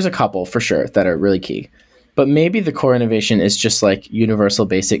innovation, like there's a couple for sure that are really key. But maybe the core innovation is just like universal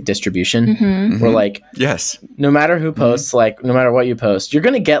basic distribution, where like, no matter who posts, like no matter what you post, you're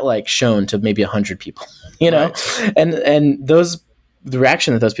going to get like shown to maybe 100 people, right. and the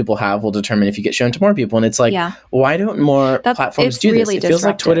reaction that those people have will determine if you get shown to more people. And it's like, why don't more platforms do really this? It feels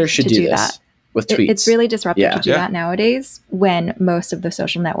like Twitter should do this that. With tweets. It's really disruptive to do that nowadays when most of the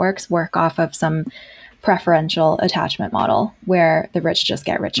social networks work off of some preferential attachment model where the rich just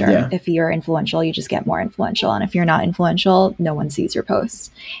get richer. Yeah. If you're influential, you just get more influential. And if you're not influential, no one sees your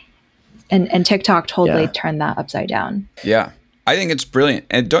posts. And TikTok totally turned that upside down. Yeah. I think it's brilliant.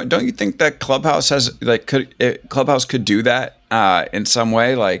 And don't you think that Clubhouse Clubhouse could do that in some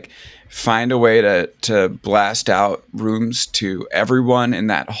way? Like find a way to blast out rooms to everyone in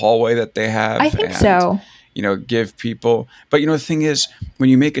that hallway that they have. I think so. Give people. But the thing is,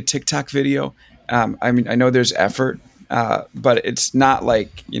 when you make a TikTok video, I know there's effort, but it's not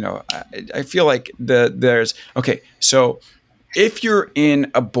like, I feel like so if you're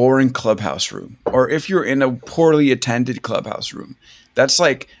in a boring Clubhouse room or if you're in a poorly attended Clubhouse room, that's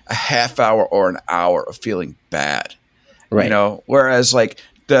like a half hour or an hour of feeling bad, right? Whereas like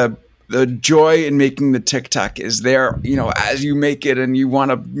the joy in making the TikTok is there, as you make it and you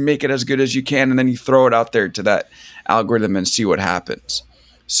want to make it as good as you can. And then you throw it out there to that algorithm and see what happens.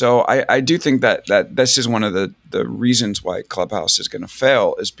 So I do think that this is one of the reasons why Clubhouse is going to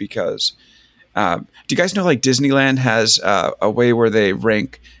fail is because do you guys know like Disneyland has a way where they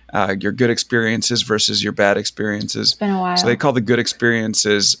rank your good experiences versus your bad experiences? It's been a while. So they call the good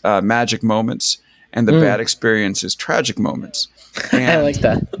experiences magic moments and the bad experiences tragic moments. And I like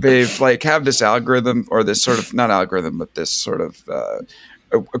that. They've have this algorithm or this sort of not algorithm, but this sort of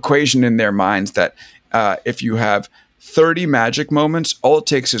equation in their minds that if you have 30 magic moments, all it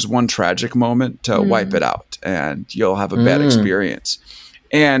takes is one tragic moment to wipe it out and you'll have a bad experience.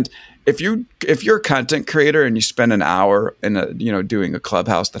 And if you're a content creator and you spend an hour in doing a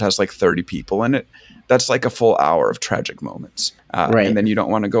Clubhouse that has like 30 people in it, that's like a full hour of tragic moments. Right. And then you don't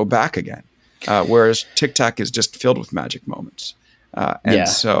want to go back again. whereas TikTok is just filled with magic moments.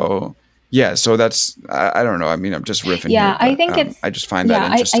 So that's, I don't know. I mean, I'm just riffing here. I think I just find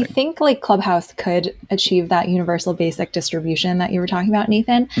that interesting. I think like Clubhouse could achieve that universal basic distribution that you were talking about,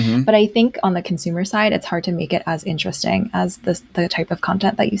 Nathan. Mm-hmm. But I think on the consumer side, it's hard to make it as interesting as the type of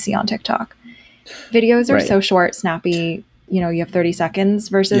content that you see on TikTok. Videos are so short, snappy, you have 30 seconds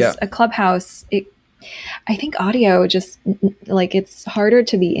versus a Clubhouse. I think audio just like it's harder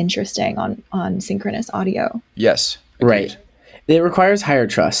to be interesting on synchronous audio. Yes. Agreed. Right. It requires higher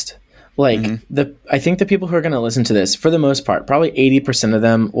trust. Like I think the people who are going to listen to this, for the most part, probably 80% of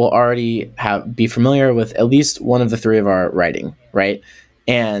them will already be familiar with at least one of the three of our writing, right?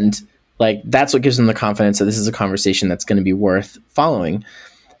 And like that's what gives them the confidence that this is a conversation that's going to be worth following.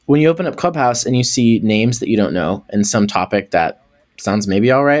 When you open up Clubhouse and you see names that you don't know and some topic that sounds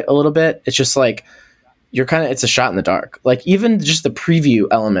maybe all right a little bit, it's just like it's a shot in the dark. Like even just the preview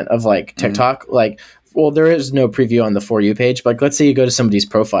element of like TikTok, like, well, there is no preview on the For You page, but let's say you go to somebody's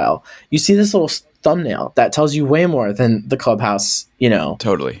profile, you see this little thumbnail that tells you way more than the Clubhouse,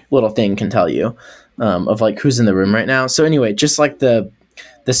 totally little thing can tell you of like who's in the room right now. So anyway, just like the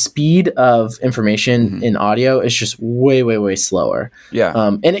speed of information in audio is just way, way, way slower. Yeah.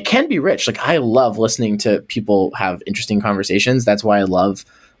 And it can be rich. Like I love listening to people have interesting conversations. That's why I love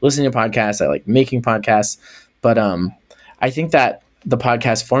listening to podcasts. I like making podcasts. But I think that the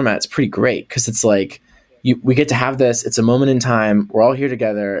podcast format's pretty great because it's like we get to have this. It's a moment in time. We're all here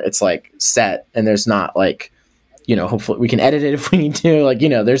together. It's like set, and there's not like, hopefully we can edit it if we need to. Like,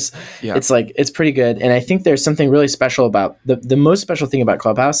 it's like it's pretty good. And I think there's something really special about the most special thing about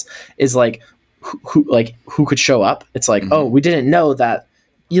Clubhouse is like who could show up. It's like, oh, we didn't know that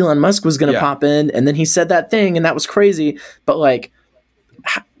Elon Musk was going to pop in, and then he said that thing, and that was crazy. But like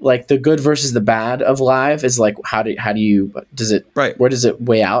the good versus the bad of live is like where does it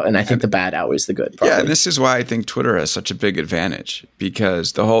weigh out? And I think the bad outweighs the good. Probably. Yeah, and this is why I think Twitter has such a big advantage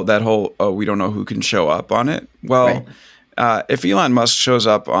because that whole we don't know who can show up on it. Well, if Elon Musk shows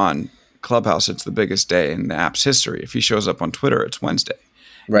up on Clubhouse, it's the biggest day in the app's history. If he shows up on Twitter, it's Wednesday.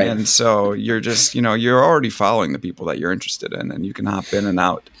 Right. And so you're just you're already following the people that you're interested in, and you can hop in and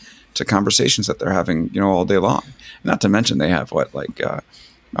out to conversations that they're having all day long. Not to mention they have 100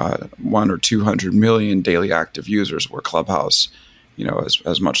 or 200 million daily active users, where Clubhouse,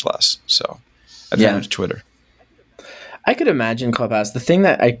 has much less. So advantage Twitter. I could imagine Clubhouse. The thing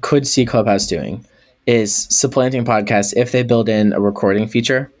that I could see Clubhouse doing is supplanting podcasts if they build in a recording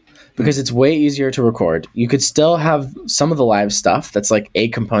feature, because it's way easier to record. You could still have some of the live stuff that's like a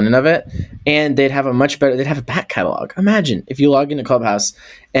component of it, and they'd have a back catalog. Imagine if you log into Clubhouse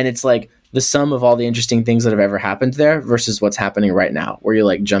and it's like the sum of all the interesting things that have ever happened there versus what's happening right now, where you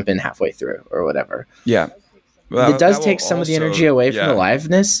like jump in halfway through or whatever. Yeah. Well, it does take some of the energy away from the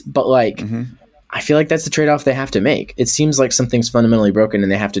liveness, but like, I feel like that's the trade-off they have to make. It seems like something's fundamentally broken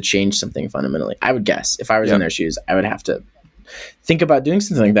and they have to change something fundamentally. I would guess if I was in their shoes, I would have to think about doing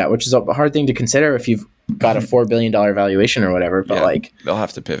something like that, which is a hard thing to consider if you've got a $4 billion valuation or whatever, but like they'll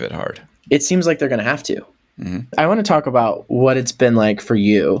have to pivot hard. It seems like they're going to have to. I want to talk about what it's been like for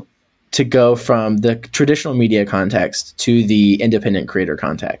you to go from the traditional media context to the independent creator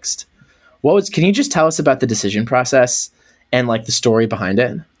context. Can you just tell us about the decision process and like the story behind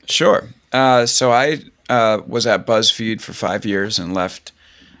it? Sure. So I was at BuzzFeed for 5 years and left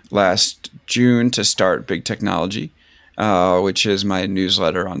last June to start Big Technology, which is my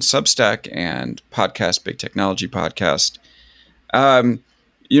newsletter on Substack and podcast, Big Technology Podcast.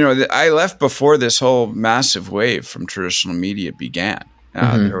 I left before this whole massive wave from traditional media began.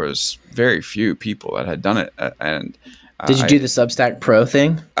 There was very few people that had done it. And did you do the Substack Pro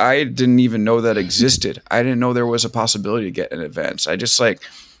thing? I didn't even know that existed. I didn't know there was a possibility to get an advance. I just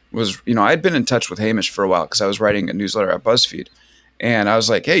was, I'd been in touch with Hamish for a while because I was writing a newsletter at BuzzFeed. And I was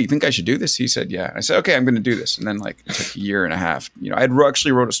like, hey, you think I should do this? He said, yeah. And I said, okay, I'm going to do this. And then it took a year and a half. I'd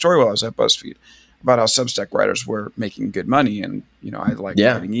actually wrote a story while I was at BuzzFeed about how Substack writers were making good money. And, I liked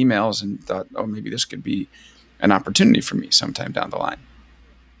writing emails and thought, oh, maybe this could be an opportunity for me sometime down the line.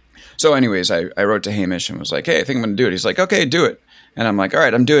 So anyways, I wrote to Hamish and was like, hey, I think I'm going to do it. He's like, okay, do it. And I'm like, all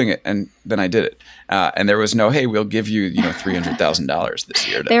right, I'm doing it. And then I did it. And there was no, hey, we'll give you, $300,000 this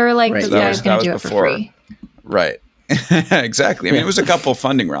year. They were like, I was going to do it for free. Right. Exactly. I mean, it was a couple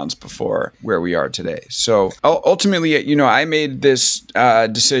funding rounds before where we are today. So ultimately, I made this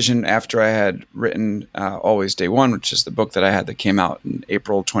decision after I had written Always Day One, which is the book that I had that came out in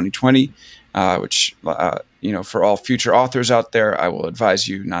April 2020, which, for all future authors out there, I will advise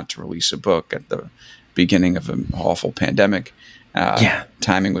you not to release a book at the beginning of an awful pandemic.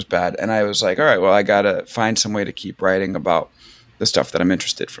 Timing was bad. And I was like, all right, well, I got to find some way to keep writing about the stuff that I'm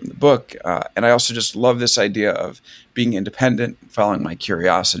interested from the book. And I also just love this idea of being independent, following my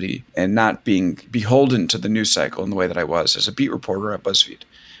curiosity, and not being beholden to the news cycle in the way that I was as a beat reporter at BuzzFeed,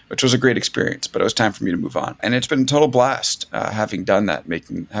 which was a great experience, but it was time for me to move on. And it's been a total blast having done that,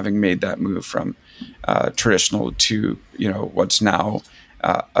 having made that move from traditional to, what's now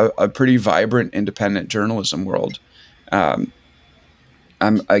a pretty vibrant independent journalism world.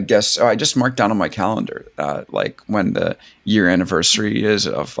 I just marked down on my calendar, like when the year anniversary is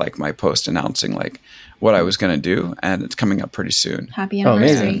of like my post announcing like what I was going to do, and it's coming up pretty soon. Happy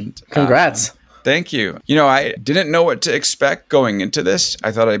anniversary. And, Congrats. Thank you. I didn't know what to expect going into this.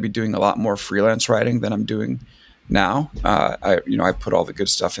 I thought I'd be doing a lot more freelance writing than I'm doing now. I put all the good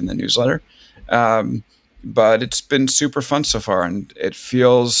stuff in the newsletter. But it's been super fun so far, and it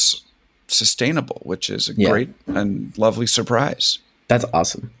feels sustainable, which is a great and lovely surprise. That's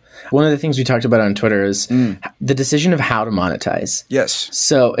awesome. One of the things we talked about on Twitter is the decision of how to monetize. Yes.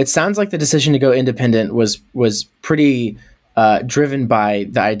 So it sounds like the decision to go independent was pretty driven by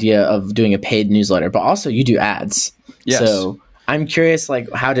the idea of doing a paid newsletter, but also you do ads. Yes. So I'm curious, like,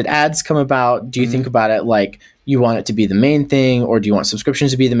 how did ads come about? Do you think about it like you want it to be the main thing, or do you want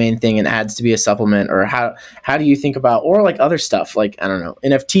subscriptions to be the main thing and ads to be a supplement? Or how do you think about, or like other stuff, like, I don't know,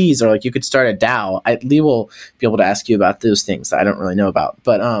 NFTs, or like you could start a DAO. Lee will be able to ask you about those things that I don't really know about.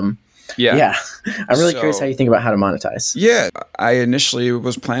 But yeah. I'm really curious how you think about how to monetize. Yeah. I initially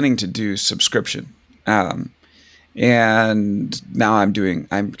was planning to do subscription. And now I'm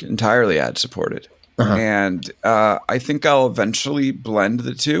entirely ad supported. Uh-huh. And I think I'll eventually blend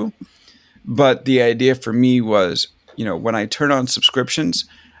the two. But the idea for me was, when I turn on subscriptions,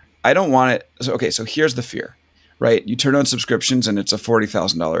 I don't want it. So here's the fear, right? You turn on subscriptions and it's a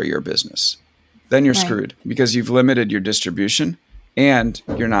 $40,000 a year business. Then you're screwed because you've limited your distribution and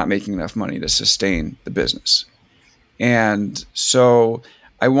you're not making enough money to sustain the business. And so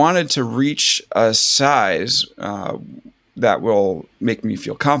I wanted to reach a size that will make me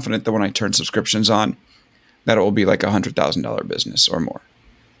feel confident that when I turn subscriptions on, that it will be like $100,000 business or more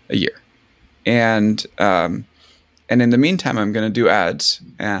a year. And in the meantime, I'm going to do ads,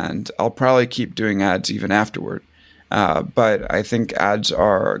 and I'll probably keep doing ads even afterward. But I think ads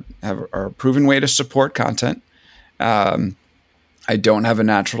are a proven way to support content. I don't have a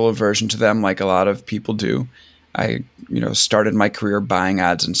natural aversion to them like a lot of people do. I started my career buying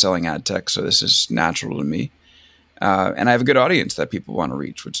ads and selling ad tech, so this is natural to me. And I have a good audience that people want to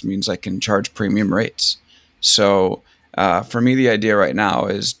reach, which means I can charge premium rates. So for me, the idea right now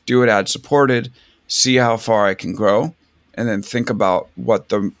is do it ad supported, see how far I can grow, and then think about what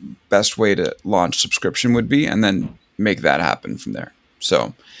the best way to launch subscription would be, and then make that happen from there.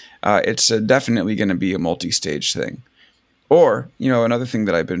 So it's definitely going to be a multi-stage thing. Or, another thing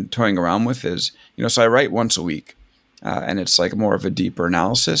that I've been toying around with is, so I write once a week, and it's like more of a deeper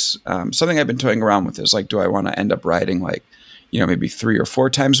analysis. Something I've been toying around with is like, do I want to end up writing like, maybe 3 or 4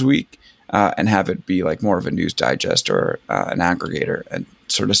 times a week? And have it be like more of a news digest or an aggregator, and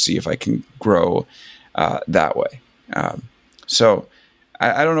sort of see if I can grow that way. So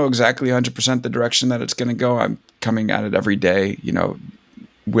I don't know exactly 100% the direction that it's going to go. I'm coming at it every day,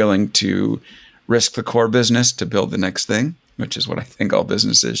 willing to risk the core business to build the next thing, which is what I think all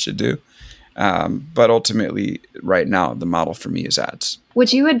businesses should do. But ultimately, right now, the model for me is ads.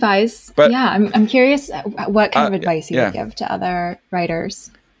 Would you advise? I'm curious what kind of advice you would give to other writers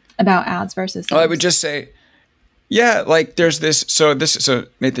about ads versus I would just say, like there's this. So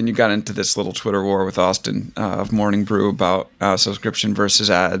Nathan, you got into this little Twitter war with Austin of Morning Brew about subscription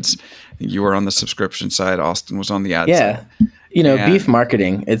versus ads. You were on the subscription side. Austin was on the ad side. Beef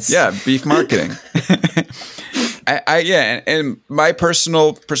marketing. Beef marketing. And my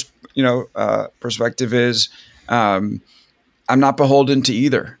personal perspective is, I'm not beholden to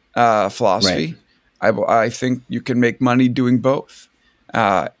either philosophy. Right. I think you can make money doing both.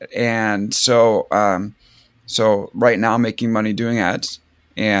 And so right now I'm making money doing ads,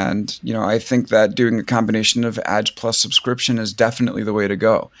 and, I think that doing a combination of ads plus subscription is definitely the way to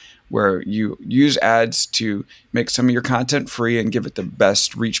go, where you use ads to make some of your content free and give it the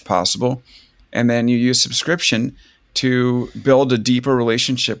best reach possible. And then you use subscription to build a deeper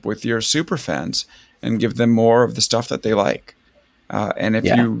relationship with your super fans and give them more of the stuff that they like. And if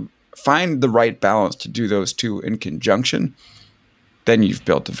you find the right balance to do those two in conjunction, then you've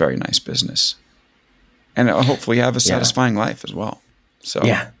built a very nice business, and hopefully have a satisfying life as well. So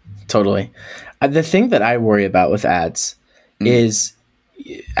yeah, totally. The thing that I worry about with ads is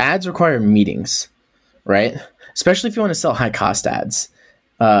ads require meetings, right? Especially if you want to sell high cost ads,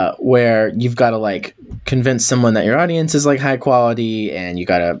 where you've got to like convince someone that your audience is like high quality, and you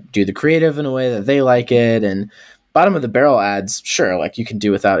got to do the creative in a way that they like it. And bottom of the barrel ads, sure, like you can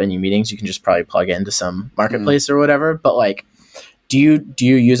do without any meetings. You can just probably plug into some marketplace or whatever. But like, do you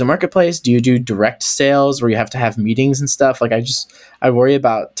use a marketplace? Do you do direct sales where you have to have meetings and stuff? Like I worry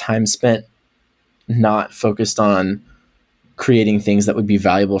about time spent not focused on creating things that would be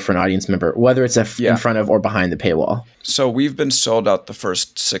valuable for an audience member, whether it's in front of or behind the paywall. So we've been sold out the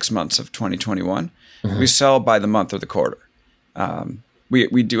first 6 months of 2021. We sell by the month or the quarter.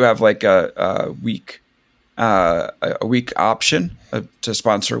 We do have like a week option to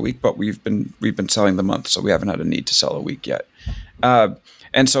sponsor a week, but we've been selling the month, so we haven't had a need to sell a week yet.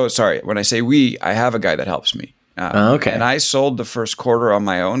 And so, sorry, when I say I have a guy that helps me. Okay. And I sold the first quarter on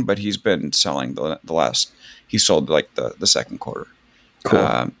my own, but he's been selling the last. He sold like the second quarter.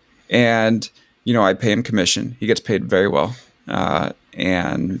 Cool. And I pay him commission. He gets paid very well.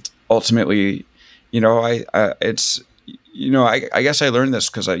 And ultimately, I guess I learned this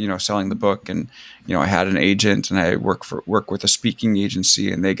because selling the book, and I had an agent, and I work with a speaking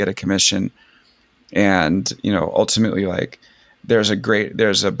agency, and they get a commission, and ultimately, like there's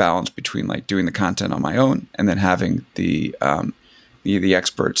a balance between like doing the content on my own and then having the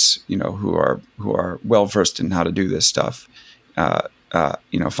experts who are well versed in how to do this stuff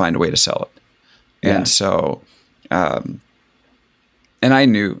find a way to sell it. And so and I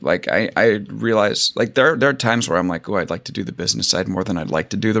knew, like, I realized, like, there are times where I'm like, oh, I'd like to do the business side more than I'd like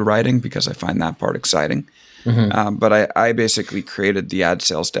to do the writing because I find that part exciting. But I basically created the ad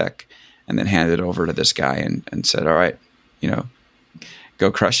sales deck and then handed it over to this guy and said, all right,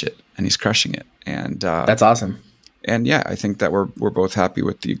 go crush it. And he's crushing it. And that's awesome. And yeah, I think that we're both happy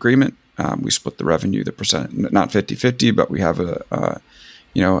with the agreement. We split the revenue, the percent, not 50-50, but we have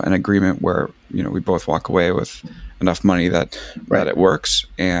an agreement where, we both walk away with enough money that it works,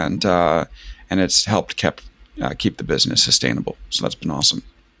 and it's helped keep the business sustainable. So that's been awesome.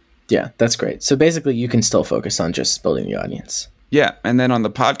 Yeah, that's great. So basically, you can still focus on just building the audience. Yeah, and then on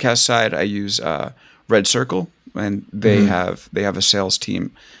the podcast side, I use Red Circle, and they have a sales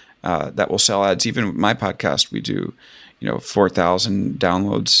team that will sell ads. Even with my podcast, we do 4,000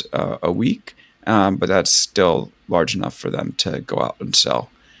 downloads a week, but that's still large enough for them to go out and sell.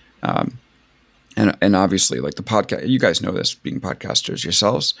 And obviously, like the podcast, you guys know this, being podcasters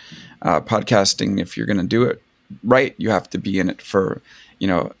yourselves, podcasting, if you're going to do it right, you have to be in it for,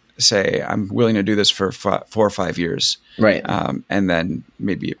 say, I'm willing to do this for 4 or 5 years. Right. And then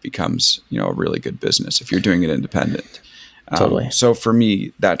maybe it becomes, a really good business if you're doing it independent. Totally. So for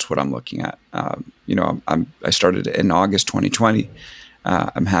me, that's what I'm looking at. I started in August 2020.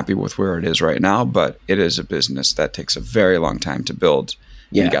 I'm happy with where it is right now, but it is a business that takes a very long time to build.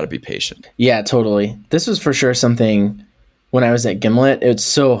 Yeah. You got to be patient. Yeah, totally. This was for sure something when I was at Gimlet. It's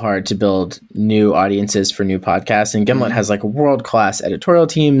so hard to build new audiences for new podcasts. And Gimlet has like world-class editorial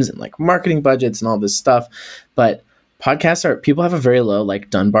teams and like marketing budgets and all this stuff. But people have a very low like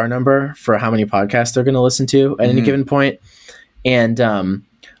Dunbar number for how many podcasts they're going to listen to at any given point. And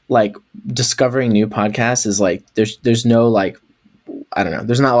like discovering new podcasts is like, there's no like, I don't know.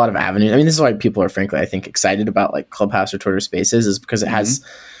 There's not a lot of avenues. I mean, this is why people are frankly, I think, excited about like Clubhouse or Twitter Spaces, is because it has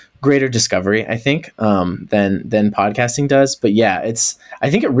greater discovery, I think, than podcasting does. But yeah, I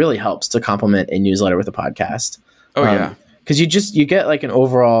think it really helps to complement a newsletter with a podcast. Oh yeah. Because you get like an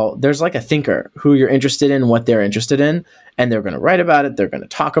overall, there's like a thinker who you're interested in, what they're interested in, and they're going to write about it. They're going to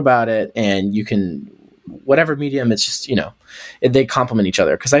talk about it, and you can, whatever medium, it's just, they complement each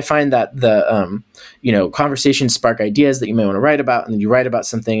other. Because I find that the, conversations spark ideas that you may want to write about, and then you write about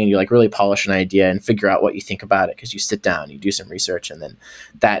something and you like really polish an idea and figure out what you think about it because you sit down, you do some research, and then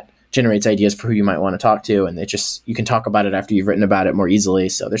that generates ideas for who you might want to talk to. And you can talk about it after you've written about it more easily.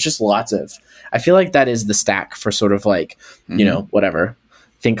 So there's just I feel like that is the stack for sort of like, whatever,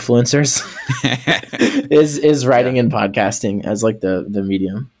 thinkfluencers is writing and podcasting as like the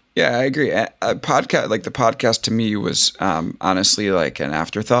medium. Yeah, I agree. A podcast, like the podcast to me was honestly like an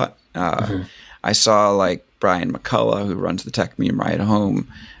afterthought. I saw like Brian McCullough, who runs the Tech Meme Ride Home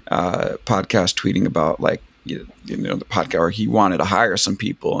podcast, tweeting about like, the podcast, or he wanted to hire some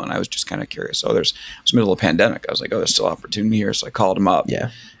people. And I was just kind of curious. It was middle of pandemic. I was like, oh, there's still opportunity here. So I called him up.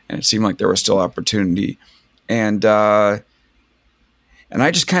 Yeah. And it seemed like there was still opportunity. And I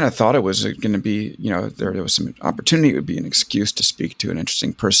just kind of thought it was going to be, there was some opportunity. It would be an excuse to speak to an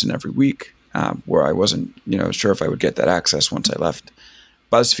interesting person every week, where I wasn't, sure if I would get that access once I left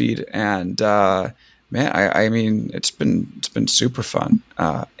BuzzFeed. And man, I mean, it's been super fun,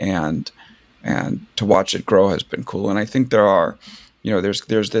 and to watch it grow has been cool. And I think there are,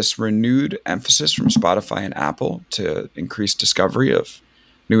 there's this renewed emphasis from Spotify and Apple to increase discovery of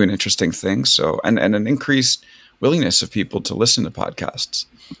new and interesting things. So and an increased willingness of people to listen to podcasts.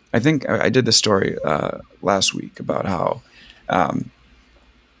 I think I did this story last week about how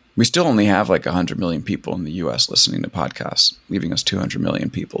we still only have like 100 million people in the US listening to podcasts, leaving us 200 million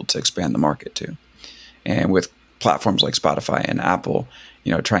people to expand the market to. And with platforms like Spotify and Apple,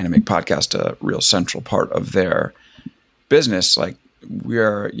 trying to make podcast a real central part of their business, like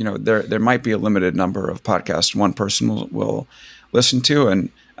there might be a limited number of podcasts one person will listen to, and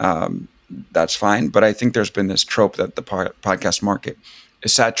that's fine. But I think there's been this trope that the podcast market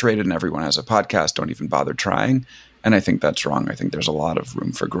is saturated and everyone has a podcast, don't even bother trying. And I think that's wrong. I think there's a lot of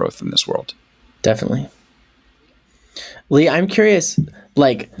room for growth in this world. Definitely. Lee, I'm curious,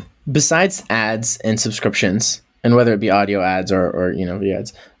 like, besides ads and subscriptions, and whether it be audio ads or video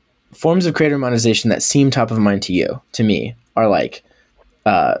ads, forms of creator monetization that seem top of mind to me, are like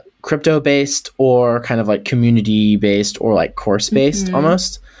crypto-based or kind of like community-based or like course-based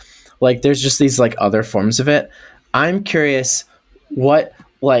almost. Like, there's just these like other forms of it. I'm curious, what,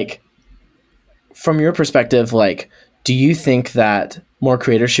 like, from your perspective, like, do you think that more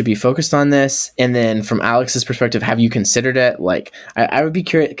creators should be focused on this? And then from Alex's perspective, have you considered it? Like, I would be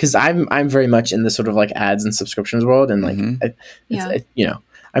curious, because I'm very much in the sort of like ads and subscriptions world, and like,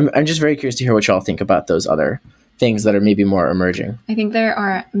 I'm just very curious to hear what y'all think about those other things that are maybe more emerging. I think there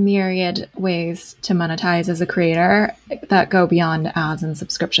are myriad ways to monetize as a creator that go beyond ads and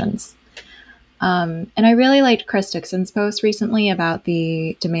subscriptions. And I really liked Chris Dixon's post recently about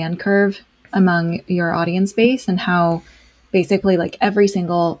the demand curve among your audience base, and how basically like every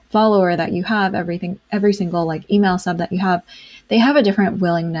single follower that you have, every single like email sub that you have, they have a different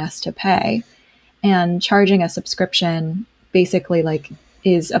willingness to pay, and charging a subscription basically like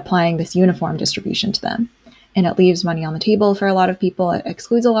is applying this uniform distribution to them. And it leaves money on the table for a lot of people. It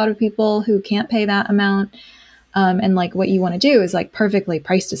excludes a lot of people who can't pay that amount. And like what you want to do is like perfectly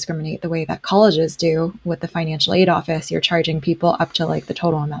price discriminate the way that colleges do with the financial aid office. You're charging people up to like the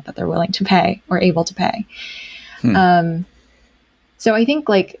total amount that they're willing to pay or able to pay. So I think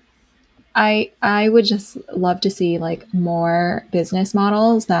like I would just love to see like more business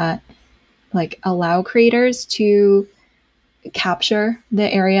models that like allow creators to capture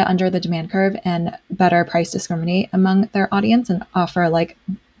the area under the demand curve and better price discriminate among their audience, and offer like,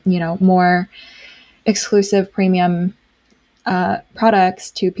 more exclusive premium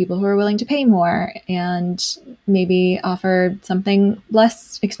products to people who are willing to pay more, and maybe offer something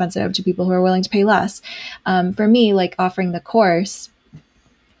less expensive to people who are willing to pay less. For me, like offering the course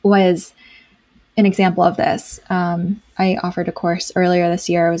was an example of this. I offered a course earlier this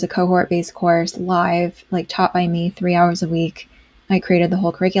year. It was a cohort-based course, live, like taught by me 3 hours a week. I created the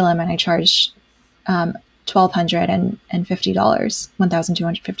whole curriculum, and I charged $1,250,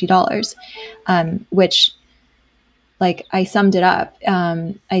 $1,250, which, like, I summed it up.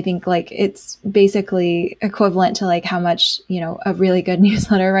 I think like it's basically equivalent to like how much, a really good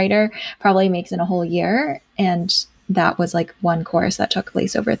newsletter writer probably makes in a whole year. And that was like one course that took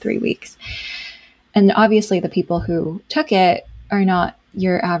place over 3 weeks. And obviously the people who took it are not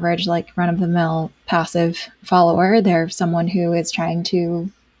your average, like run-of-the-mill passive follower. They're someone who is trying to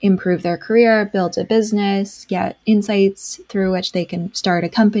improve their career, build a business, get insights through which they can start a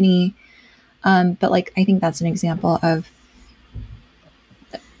company. But like, I think that's an example of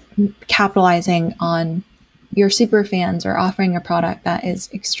capitalizing on your super fans, or offering a product that is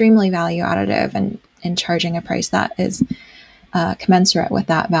extremely value additive and charging a price that is commensurate with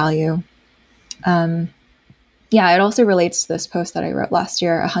that value. It also relates to this post that I wrote last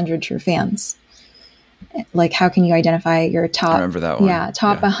year, 100 True Fans. Like, how can you identify your top, I remember that one.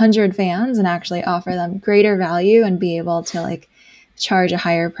 Top 100 fans and actually offer them greater value and be able to like charge a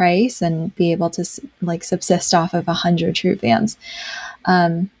higher price and be able to like subsist off of 100 true fans.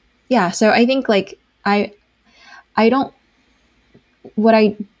 So I think like what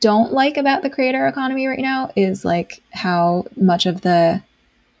I don't like about the creator economy right now is like how much of the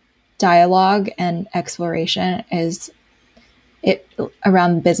dialogue and exploration is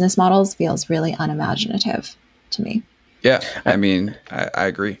around business models feels really unimaginative to me. Yeah, I mean, I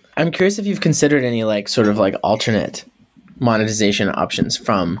agree. I'm curious if you've considered any like sort of like alternate monetization options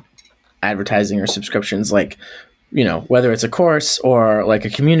from advertising or subscriptions, like, whether it's a course or like a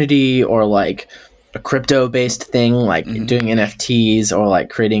community or like a crypto based thing, like doing NFTs, or like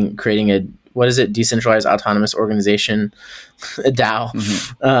creating a, what is it? Decentralized autonomous organization, a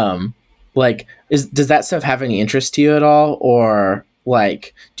DAO. Does that stuff have any interest to you at all? Or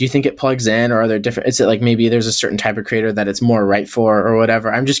like, do you think it plugs in, or are there different, is it like maybe there's a certain type of creator that it's more right for or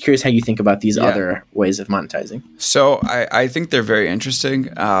whatever? I'm just curious how you think about these other ways of monetizing. So I think they're very interesting.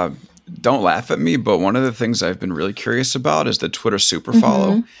 don't laugh at me, but one of the things I've been really curious about is the Twitter super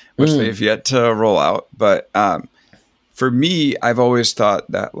follow, which they've yet to roll out. But for me, I've always thought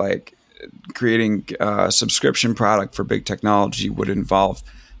that like creating a subscription product for big technology would involve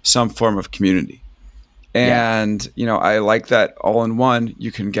some form of community. And, you know, I like that all in one,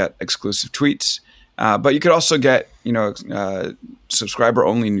 you can get exclusive tweets, but you could also get, you know, subscriber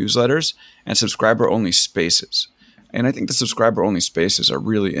only newsletters and subscriber only spaces. And I think the subscriber only spaces are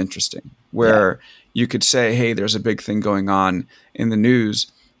really interesting, where you could say, hey, there's a big thing going on in the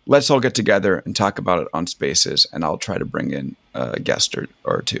news. Let's all get together and talk about it on Spaces, and I'll try to bring in a guest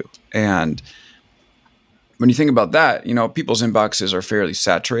or two. And when you think about that, you know, people's inboxes are fairly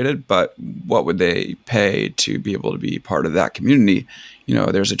saturated, but what would they pay to be able to be part of that community? You know,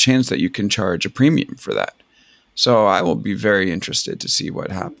 there's a chance that you can charge a premium for that. So I will be very interested to see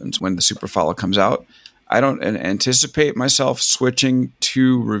what happens when the super follow comes out. I don't anticipate myself switching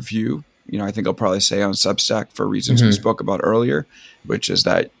to review. You know, I think I'll probably stay on Substack for reasons we spoke about earlier, which is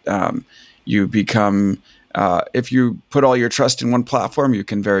that you become, if you put all your trust in one platform, you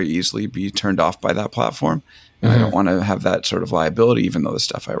can very easily be turned off by that platform. And I don't want to have that sort of liability, even though the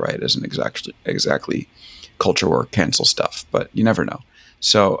stuff I write isn't exactly culture war cancel stuff, but you never know.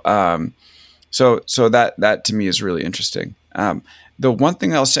 So, so that to me is really interesting. The one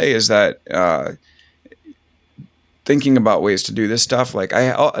thing I'll say is that, thinking about ways to do this stuff, like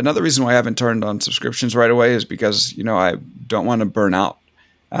another reason why I haven't turned on subscriptions right away is because, you know, I don't want to burn out.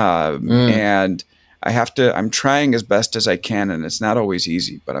 And I'm trying as best as I can, and it's not always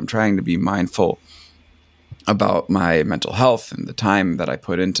easy, but I'm trying to be mindful about my mental health and the time that I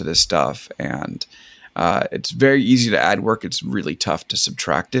put into this stuff. And it's very easy to add work. It's really tough to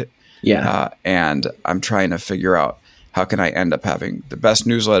subtract it. And I'm trying to figure out how can I end up having the best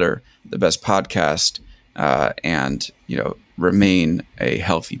newsletter, the best podcast, and, you know, remain a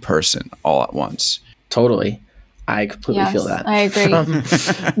healthy person all at once. Totally. I completely feel that. I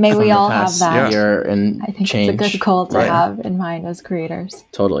agree. May we all have that. Year and I think change. it's a good goal to have in mind as creators.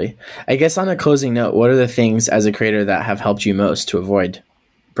 Totally. I guess on a closing note, what are the things as a creator that have helped you most to avoid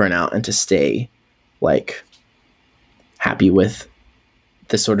burnout and to stay like happy with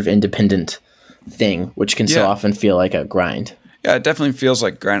this sort of independent thing, which can so often feel like a grind? Yeah, it definitely feels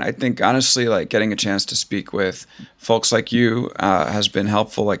like grind. I think honestly, like getting a chance to speak with folks like you has been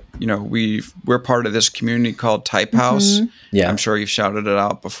helpful. Like, you know, we're part of this community called Type House. Yeah, I'm sure you've shouted it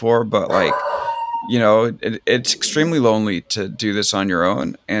out before, but like, you know, it's extremely lonely to do this on your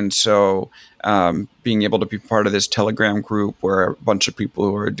own. And so being able to be part of this Telegram group where a bunch of people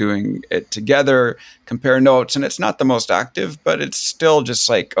who are doing it together compare notes, and it's not the most active, but it's still just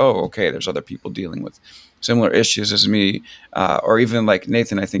like, oh, okay, there's other people dealing with similar issues as me, or even like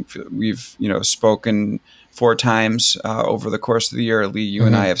Nathan. I think we've, you know, spoken 4 times over the course of the year. Lee, you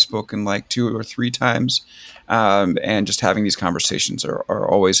and I have spoken like 2 or 3 times, and just having these conversations are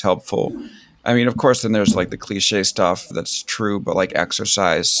always helpful. I mean, of course, then there's like the cliche stuff that's true, but like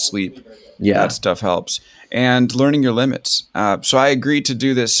exercise, sleep, that stuff helps, and learning your limits. So I agreed to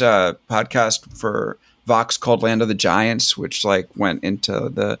do this podcast for Vox called Land of the Giants, which like went into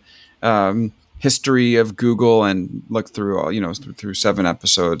the history of Google and looked through all, you know, through 7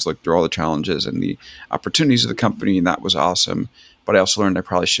 episodes, looked through all the challenges and the opportunities of the company. And that was awesome. But I also learned I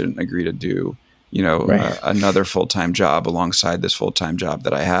probably shouldn't agree to do, you know, another full-time job alongside this full-time job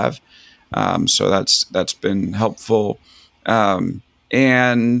that I have. So that's been helpful.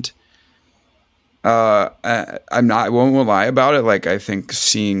 And I won't lie about it. Like, I think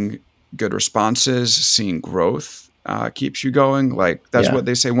seeing good responses, seeing growth, keeps you going. Like that's what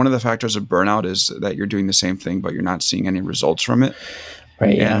they say. One of the factors of burnout is that you're doing the same thing, but you're not seeing any results from it.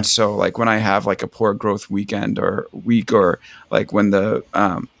 Right. And so like when I have like a poor growth weekend or week, or like when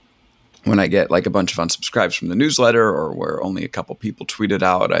when I get like a bunch of unsubscribes from the newsletter, or where only a couple people tweet it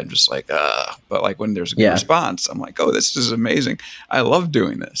out, I'm just like, but like when there's a good response, I'm like, oh, this is amazing. I love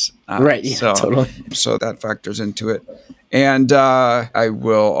doing this. Totally. So that factors into it. And I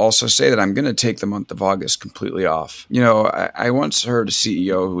will also say that I'm going to take the month of August completely off. You know, I once heard a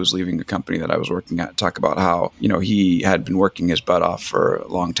CEO who was leaving a company that I was working at talk about how, you know, he had been working his butt off for a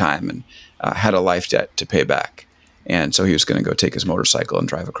long time and had a life debt to pay back. And so he was going to go take his motorcycle and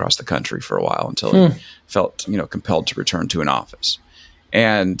drive across the country for a while until he felt, you know, compelled to return to an office.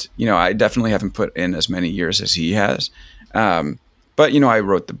 And, you know, I definitely haven't put in as many years as he has. But, you know, I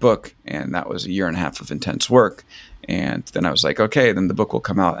wrote the book, and that was 1.5 years of intense work. And then I was like, okay, then the book will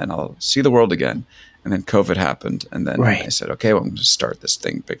come out and I'll see the world again. And then COVID happened. And then I said, okay, well, I'm going to start this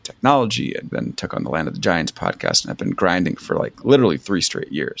thing, Big Technology, and then took on the Land of the Giants podcast. And I've been grinding for like literally 3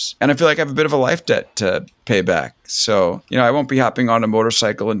 straight years. And I feel like I have a bit of a life debt to pay back. So, I won't be hopping on a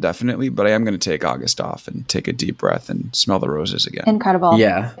motorcycle indefinitely, but I am going to take August off and take a deep breath and smell the roses again. Incredible.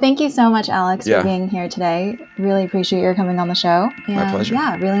 Yeah. Thank you so much, Alex, for being here today. Really appreciate your coming on the show. And my pleasure.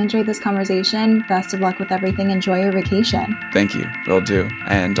 Yeah, really enjoyed this conversation. Best of luck with everything. Enjoy your vacation. Thank you. Will do.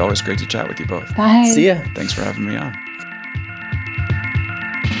 And always great to chat with you both. Bye. See ya. Thanks for having me on.